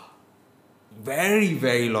engines, very,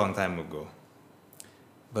 very long time ago.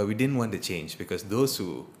 But we didn't want to change because those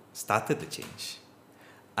who started the change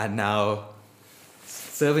are now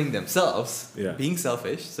serving themselves, being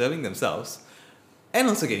selfish, serving themselves, and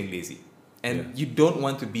also getting lazy. And you don't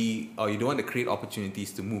want to be, or you don't want to create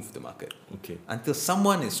opportunities to move the market. Okay. Until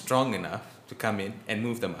someone is strong enough to come in and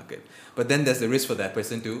move the market. But then there's the risk for that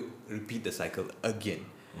person to repeat the cycle again.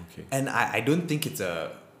 Okay. And I don't think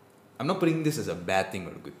I'm not putting this as a bad thing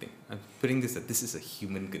or a good thing. I'm putting this that this is a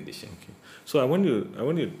human condition. Okay. So I want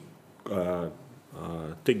you to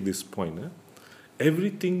take this point.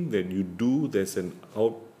 Everything that you do, there's an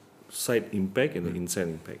outside impact and an inside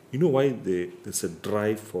impact. You know why there's a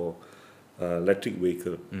drive for electric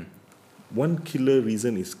vehicle? One killer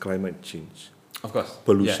reason is climate change. Of course.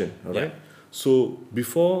 Pollution. All right. So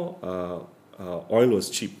before oil was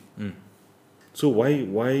cheap. So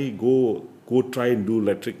why go try and do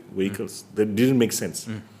electric vehicles? That didn't make sense.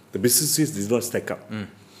 The businesses did not stack up.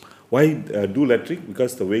 Why do electric?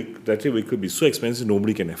 Because the electric vehicle will be so expensive,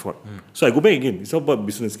 nobody can afford. So I go back again. It's all about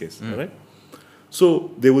business case. All right.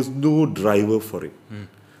 So there was no driver for it.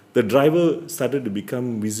 The driver started to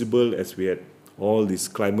become visible as we had all these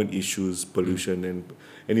climate issues, pollution,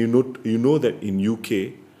 and you know that in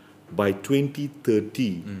UK by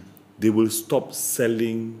 2030 they will stop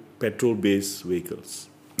selling petrol-based vehicles.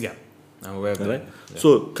 Yeah, I'm aware of that. Right? Yeah.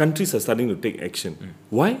 So countries are starting to take action.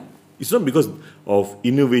 Why? It's not because of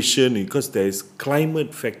innovation, because there is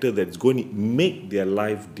climate factor that's going to make their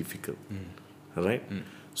life difficult. All right.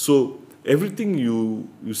 So everything you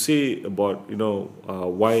say about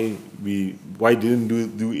why didn't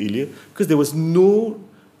do earlier, because there was no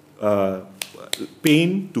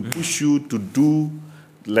pain to push you to do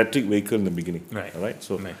electric vehicle in the beginning. Right. All right.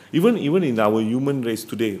 So Right. even in our human race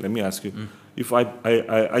today, let me ask you, if I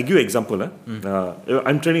give you an example,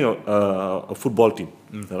 I'm training a football team.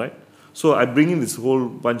 All right. So I bring in this whole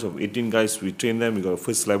bunch of 18 guys. We train them. We got a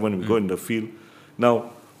first 11. We go in the field.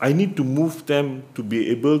 Now I need to move them to be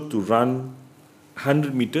able to run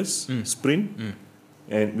 100 meters sprint,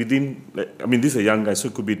 and within, these are young guys, so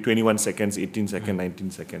it could be 21 seconds, 18 seconds,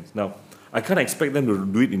 19 seconds. Now I can't expect them to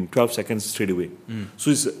do it in 12 seconds straight away. So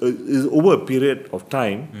it's over a period of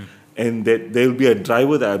time, and that there will be a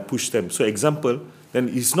driver that I push them. So example, then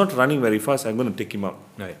he's not running very fast, I'm going to take him out.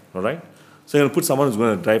 Right. All right? So I'm going to put someone who's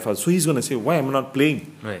going to drive fast. So he's going to say, why am I not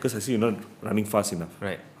playing? Right. Because I see you're not running fast enough.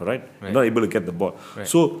 Right. All right? Right. You're not able to get the ball. Right.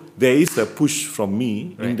 So there is a push from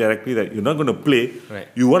me indirectly that you're not going to play. Right.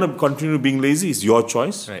 You want to continue being lazy, it's your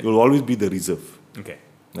choice. Right. You'll always be the reserve. Okay.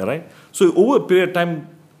 All right? So over a period of time,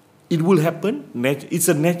 it will happen. It's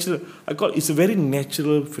a natural. It's a very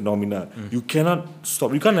natural phenomena. You cannot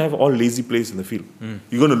stop. You can't have all lazy players in the field.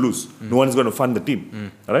 You're going to lose. No one is going to fund the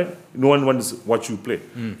team. All right. No one wants to watch you play.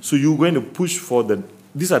 So you're going to push for the.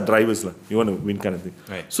 These are drivers, lah. You want to win, kind of thing.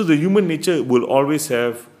 Right. So the human nature will always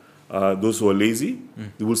have those who are lazy.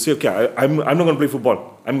 They will say, okay, I'm not going to play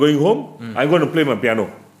football. I'm going home. I'm going to play my piano.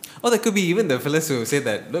 Or there could be even the fellas who say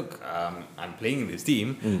that, look, I'm playing in this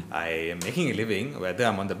team, I am making a living, whether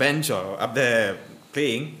I'm on the bench or up there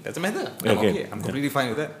playing, doesn't matter. I'm okay. I'm completely fine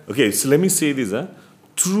with that. Okay, so let me say this.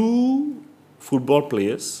 True football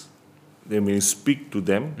players, when you speak to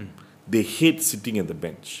them, they hate sitting at the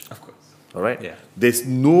bench. Of course. All right? Yeah. There's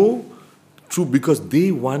no true, because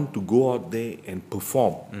they want to go out there and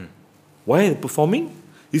perform. Why are they performing?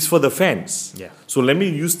 It's for the fans. Yeah. So let me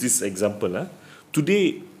use this example.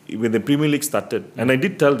 Today, when the Premier League started, and I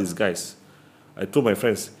did tell these guys, I told my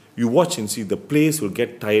friends, you watch and see, the players will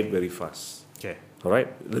get tired very fast. Okay. All right?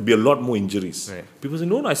 There'll be a lot more injuries. Right. People say,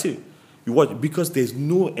 no, I say, you watch, because there's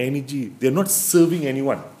no energy. They're not serving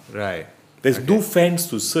anyone. Right. There's no fans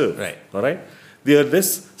to serve. Right. All right? They are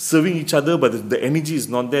just serving each other, but the energy is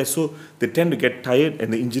not there. So they tend to get tired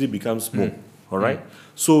and the injury becomes more. All right?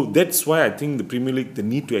 So that's why I think the Premier League, they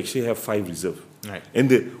need to actually have 5 reserve. Right.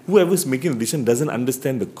 And whoever's making the decision doesn't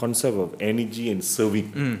understand the concept of energy and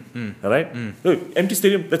serving. All right? Look, empty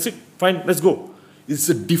stadium, that's it, fine, let's go. It's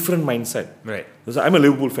a different mindset. Right. So I'm a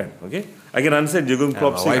Liverpool fan, okay? I can understand Jurgen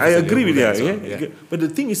Klopp my saying, wife I is a agree with Liverpool you. fan, so, Okay? yeah. But the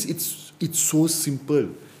thing is, it's so simple.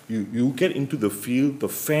 You get into the field, the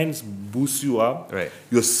fans boost you up. Right.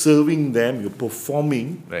 You're serving them, you're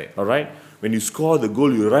performing. Right. All right? When you score the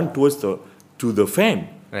goal, you run towards to the fan.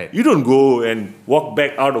 Right. You don't go and walk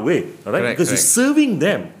back out of the way. All right? Correct, Because you're serving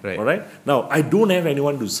them. Right. All right? Now, I don't have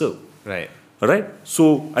anyone to serve. Right. All right?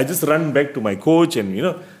 So I just run back to my coach, and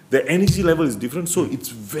the energy level is different. So it's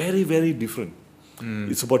very, very different.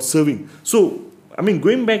 It's about serving. So,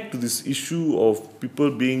 going back to this issue of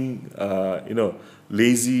people being,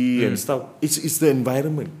 lazy and stuff, it's the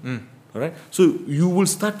environment. All right? So you will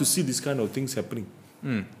start to see these kind of things happening.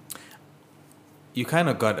 You kind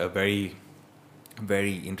of got a very,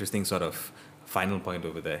 very interesting sort of final point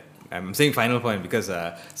over there. I'm saying final point because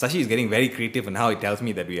Sashi is getting very creative in how he tells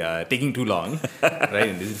me that we are taking too long, right,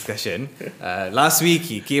 in this discussion. Last week,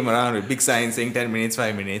 he came around with big signs saying 10 minutes,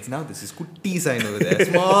 5 minutes. Now, this is Kuti sign over there.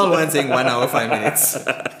 Small one saying 1 hour, 5 minutes.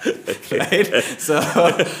 Right? So,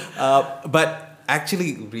 but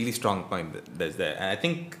actually, really strong point that's there. And I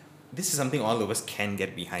think this is something all of us can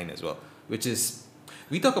get behind as well, which is,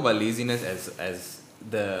 we talk about laziness as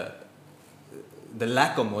the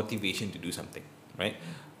lack of motivation to do something, right?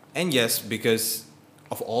 And yes, because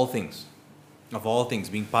of all things,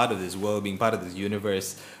 being part of this world, being part of this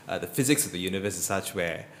universe, the physics of the universe is such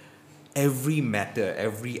where every matter,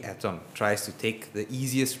 every atom tries to take the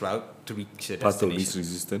easiest route to reach the destination. Path of least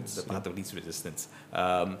resistance. The path of least resistance. If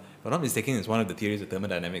I'm not mistaken, it's one of the theories of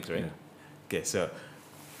thermodynamics, right? Yeah. Okay, so,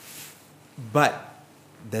 but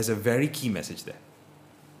there's a very key message there.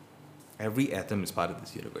 Every atom is part of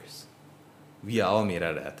this universe. We are all made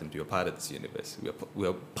out of atoms. We are part of this universe. We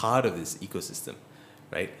are part of this ecosystem,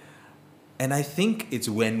 right? And I think it's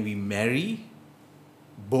when we marry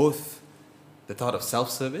both the thought of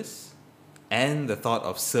self-service and the thought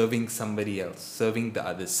of serving somebody else, serving the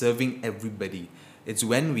others, serving everybody. It's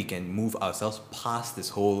when we can move ourselves past this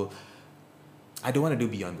whole, I don't want to do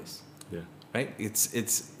beyond this. Yeah. Right? It's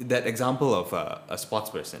that example of a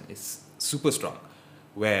sports person. It's super strong,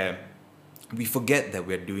 where we forget that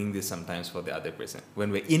we're doing this sometimes for the other person.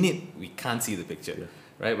 When we're in it, we can't see the picture. Yeah.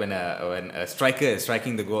 right? When a striker is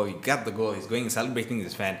striking the goal, he got the goal, he's going and celebrating with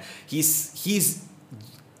his fan. He's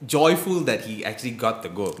joyful that he actually got the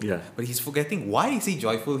goal. Yeah. But he's forgetting, why is he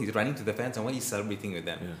joyful? He's running to the fans and why he's celebrating with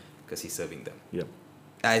them? Yeah. Because he's serving them. Yeah.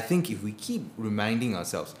 I think if we keep reminding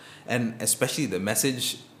ourselves, and especially the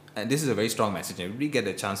message, and this is a very strong message, and we get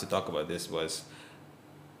a chance to talk about this, was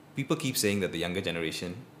people keep saying that the younger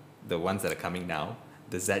generation, the ones that are coming now,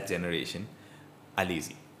 the Z generation, are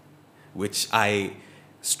lazy, which I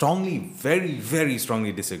strongly, very, very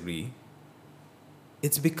strongly disagree.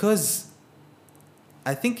 It's because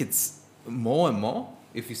I think it's more and more,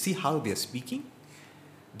 if you see how they're speaking,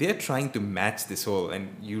 they're trying to match this whole,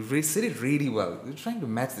 and you said it really well, they're trying to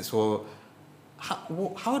match this whole,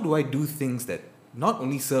 how do I do things that not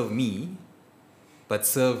only serve me, but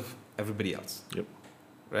serve everybody else? Yep.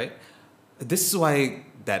 Right? This is why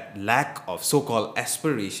that lack of so-called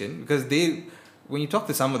aspiration, because when you talk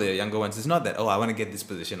to some of the younger ones, it's not that, oh, I want to get this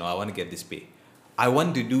position or I want to get this pay. I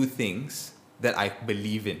want to do things that I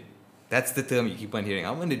believe in. That's the term you keep on hearing.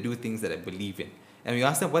 I want to do things that I believe in. And we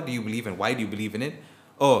ask them, what do you believe in? Why do you believe in it?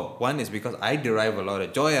 Oh, one is because I derive a lot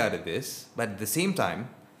of joy out of this, but at the same time,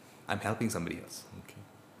 I'm helping somebody else. Okay.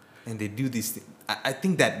 And they do these things. I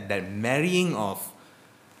think that marrying of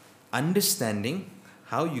understanding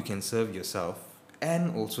how you can serve yourself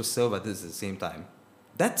and also serve others at the same time,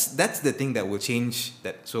 that's the thing that will change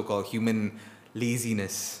that so-called human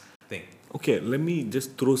laziness thing. Okay, let me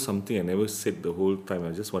just throw something I never said the whole time.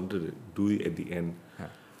 I just wanted to do it at the end. Huh.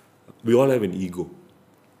 We all have an ego.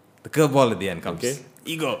 The curveball at the end comes. Okay.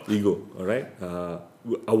 Ego, all right?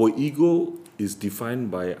 Our ego is defined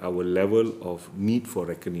by our level of need for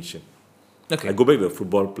recognition. Okay. I go back to the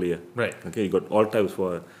football player. Right. Okay, you got all types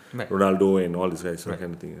for Right. Ronaldo and all these guys, that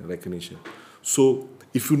kind of thing, recognition. So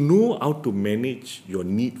if you know how to manage your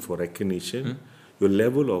need for recognition, your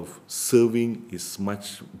level of serving is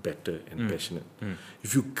much better and passionate.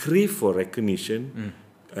 If you crave for recognition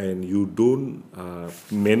and you don't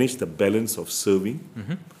manage the balance of serving,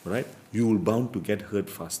 right, you will bound to get hurt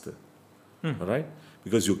faster, all right?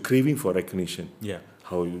 Because you're craving for recognition. Yeah.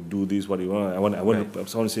 How you do this, what you want. I want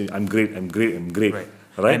someone to say, I'm great. Right.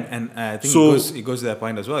 Right? And I think So- it goes to that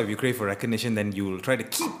point as well. If you crave for recognition, then you will try to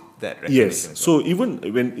keep that recognition. Yes. as well. So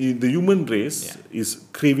even when the human race is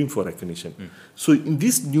craving for recognition. So in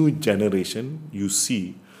this new generation, you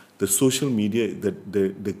see the social media,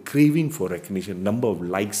 the craving for recognition, number of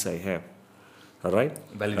likes I have. All right.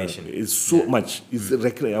 Validation. It's so much. It's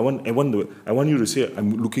I want you to say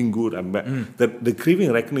I'm looking good. I'm back. That the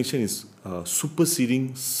craving recognition is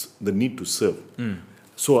superseding the need to serve.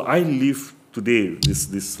 So I live today.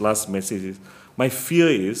 This last message is my fear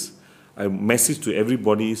is a message to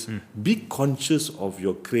everybody is be conscious of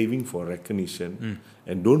your craving for recognition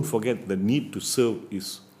and don't forget the need to serve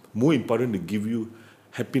is more important to give you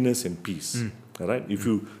happiness and peace. All right. If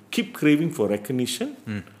you keep craving for recognition,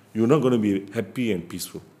 you're not going to be happy and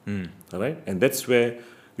peaceful. All right. And that's where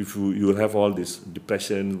if you will have all this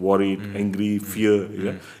depression, worried, angry,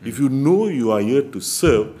 fear. If you know you are here to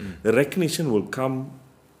serve, the recognition will come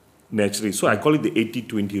naturally. So I call it the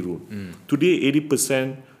 80-20 rule. Today,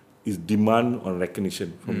 80% is demand on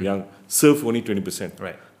recognition from young. Serve only 20%.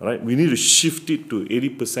 Right. All right. We need to shift it to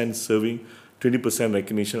 80% serving, 20%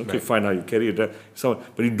 recognition. Okay, fine. Now you carry it. But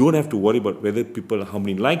you don't have to worry about whether people, how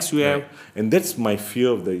many likes you have. And that's my fear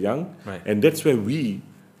of the young. Right. And that's where we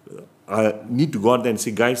need to go out there and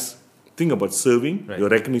say, guys, think about serving. Right. Your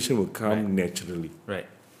recognition will come naturally. Right.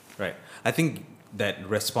 I think that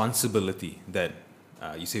responsibility that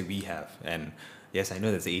you say we have, and yes, I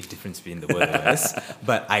know there's an age difference between the both of us,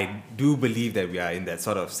 but I do believe that we are in that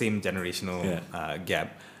sort of same generational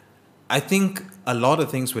gap. I think a lot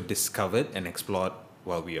of things were discovered and explored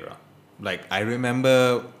while we were around. Like, I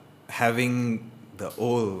remember having the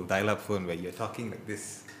old dial-up phone where you're talking like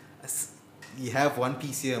this. You have one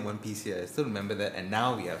piece here and one piece here. I still remember that, and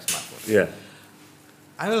now we have smartphones. Yeah.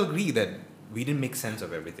 I will agree that we didn't make sense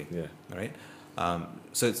of everything. Yeah. Right?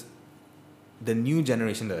 So it's the new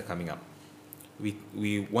generation that are coming up.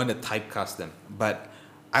 We want to typecast them. But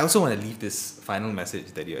I also want to leave this final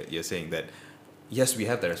message that you're saying that, yes, we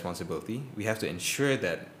have the responsibility. We have to ensure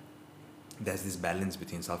that there's this balance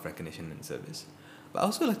between self-recognition and service. But I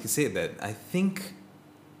also like to say that I think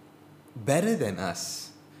better than us,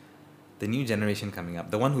 the new generation coming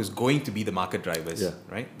up, the one who's going to be the market drivers,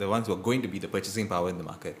 right? The ones who are going to be the purchasing power in the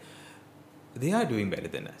market, they are doing better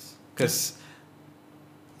than us. Because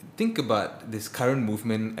think about this current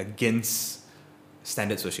movement against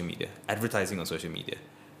standard social media, advertising on social media.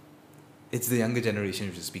 It's the younger generation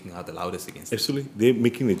which is speaking out the loudest against it. Absolutely. They're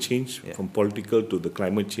making a change from political to the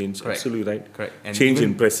climate change. Correct. Absolutely right. Correct. And change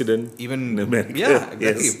even, in president even in America. Yeah,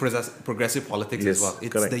 exactly. Yes. Progressive politics as Yes, well.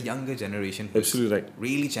 It's correct. the younger generation who's Absolutely right.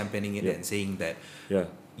 really championing it and saying that, Yeah.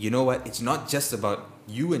 you know what, it's not just about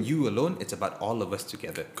you and you alone, it's about all of us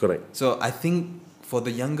together. Correct. So I think for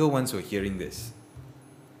the younger ones who are hearing this,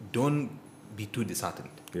 don't be too disheartened.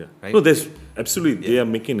 Yeah. Right? No, there's absolutely, they are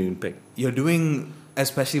making an impact. You're doing,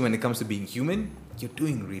 especially when it comes to being human, you're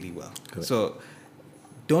doing really well. Correct. So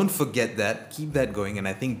don't forget that, keep that going, and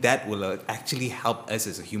I think that will actually help us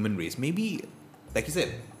as a human race. Maybe, like you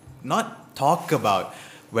said, not talk about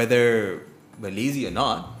whether we're lazy or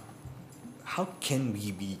not. How can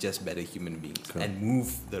we be just better human beings and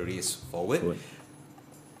move the race forward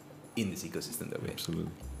in this ecosystem that we're in?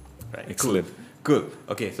 Absolutely. Right. Excellent. Cool.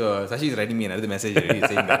 Okay, so Sashi is writing me another message already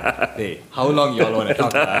saying that, hey, how long y'all want to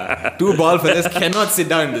talk? Two bald fellas cannot sit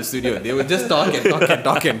down in the studio. They will just talk and talk and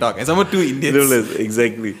talk and talk. And some are two Indians.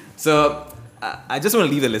 Exactly. So I just want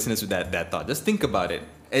to leave the listeners with that thought. Just think about it.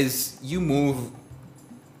 As you move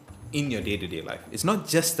in your day-to-day life, it's not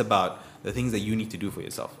just about the things that you need to do for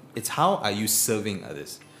yourself. It's how are you serving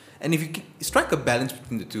others. And if you strike a balance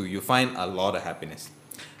between the two, you'll find a lot of happiness.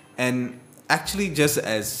 And actually, just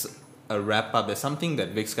as a wrap up, there's something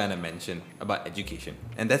that Vicks kind of mentioned about education,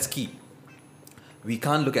 and that's key. We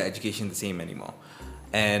can't look at education the same anymore.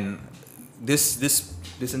 And this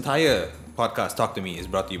entire podcast, Talk to Me, is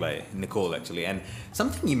brought to you by Nicole, actually. And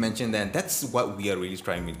something you mentioned then, that's what we are really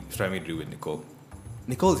striving to do with Nicole.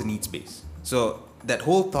 Nicole is a needs-based. So that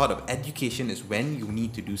whole thought of education is when you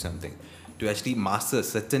need to do something to actually master a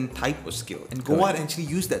certain type of skill and go out and actually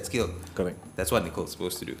use that skill. Correct. That's what Nicole's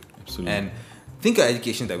supposed to do. Absolutely. And think of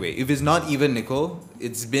education that way. If it's not even Nicole,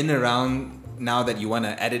 it's been around now that you want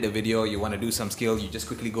to edit a video, you want to do some skill, you just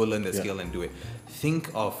quickly go learn the skill and do it. Think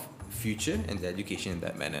of future and the education in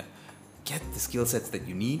that manner. Get the skill sets that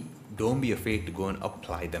you need. Don't be afraid to go and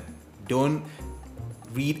apply them. Don't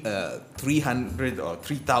read a 300 or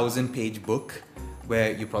 3,000 page book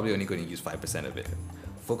where you're probably only going to use 5% of it.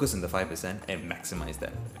 Focus on the 5% and maximize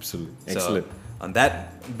that. Absolutely. So, excellent. On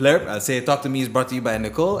that blurb, I'll say Talk to Me is brought to you by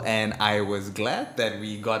Nicole, and I was glad that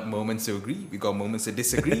we got moments to agree, we got moments to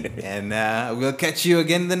disagree, and we'll catch you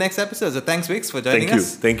again in the next episode. So thanks, Vicks, for joining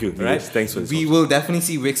us. Thank you. Right? Yes, thanks for this. We will definitely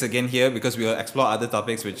see Vicks again here because we'll explore other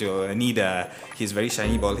topics which will need his very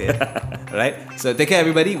shiny bald head. All right? So take care,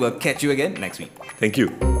 everybody. We'll catch you again next week. Thank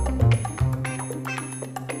you.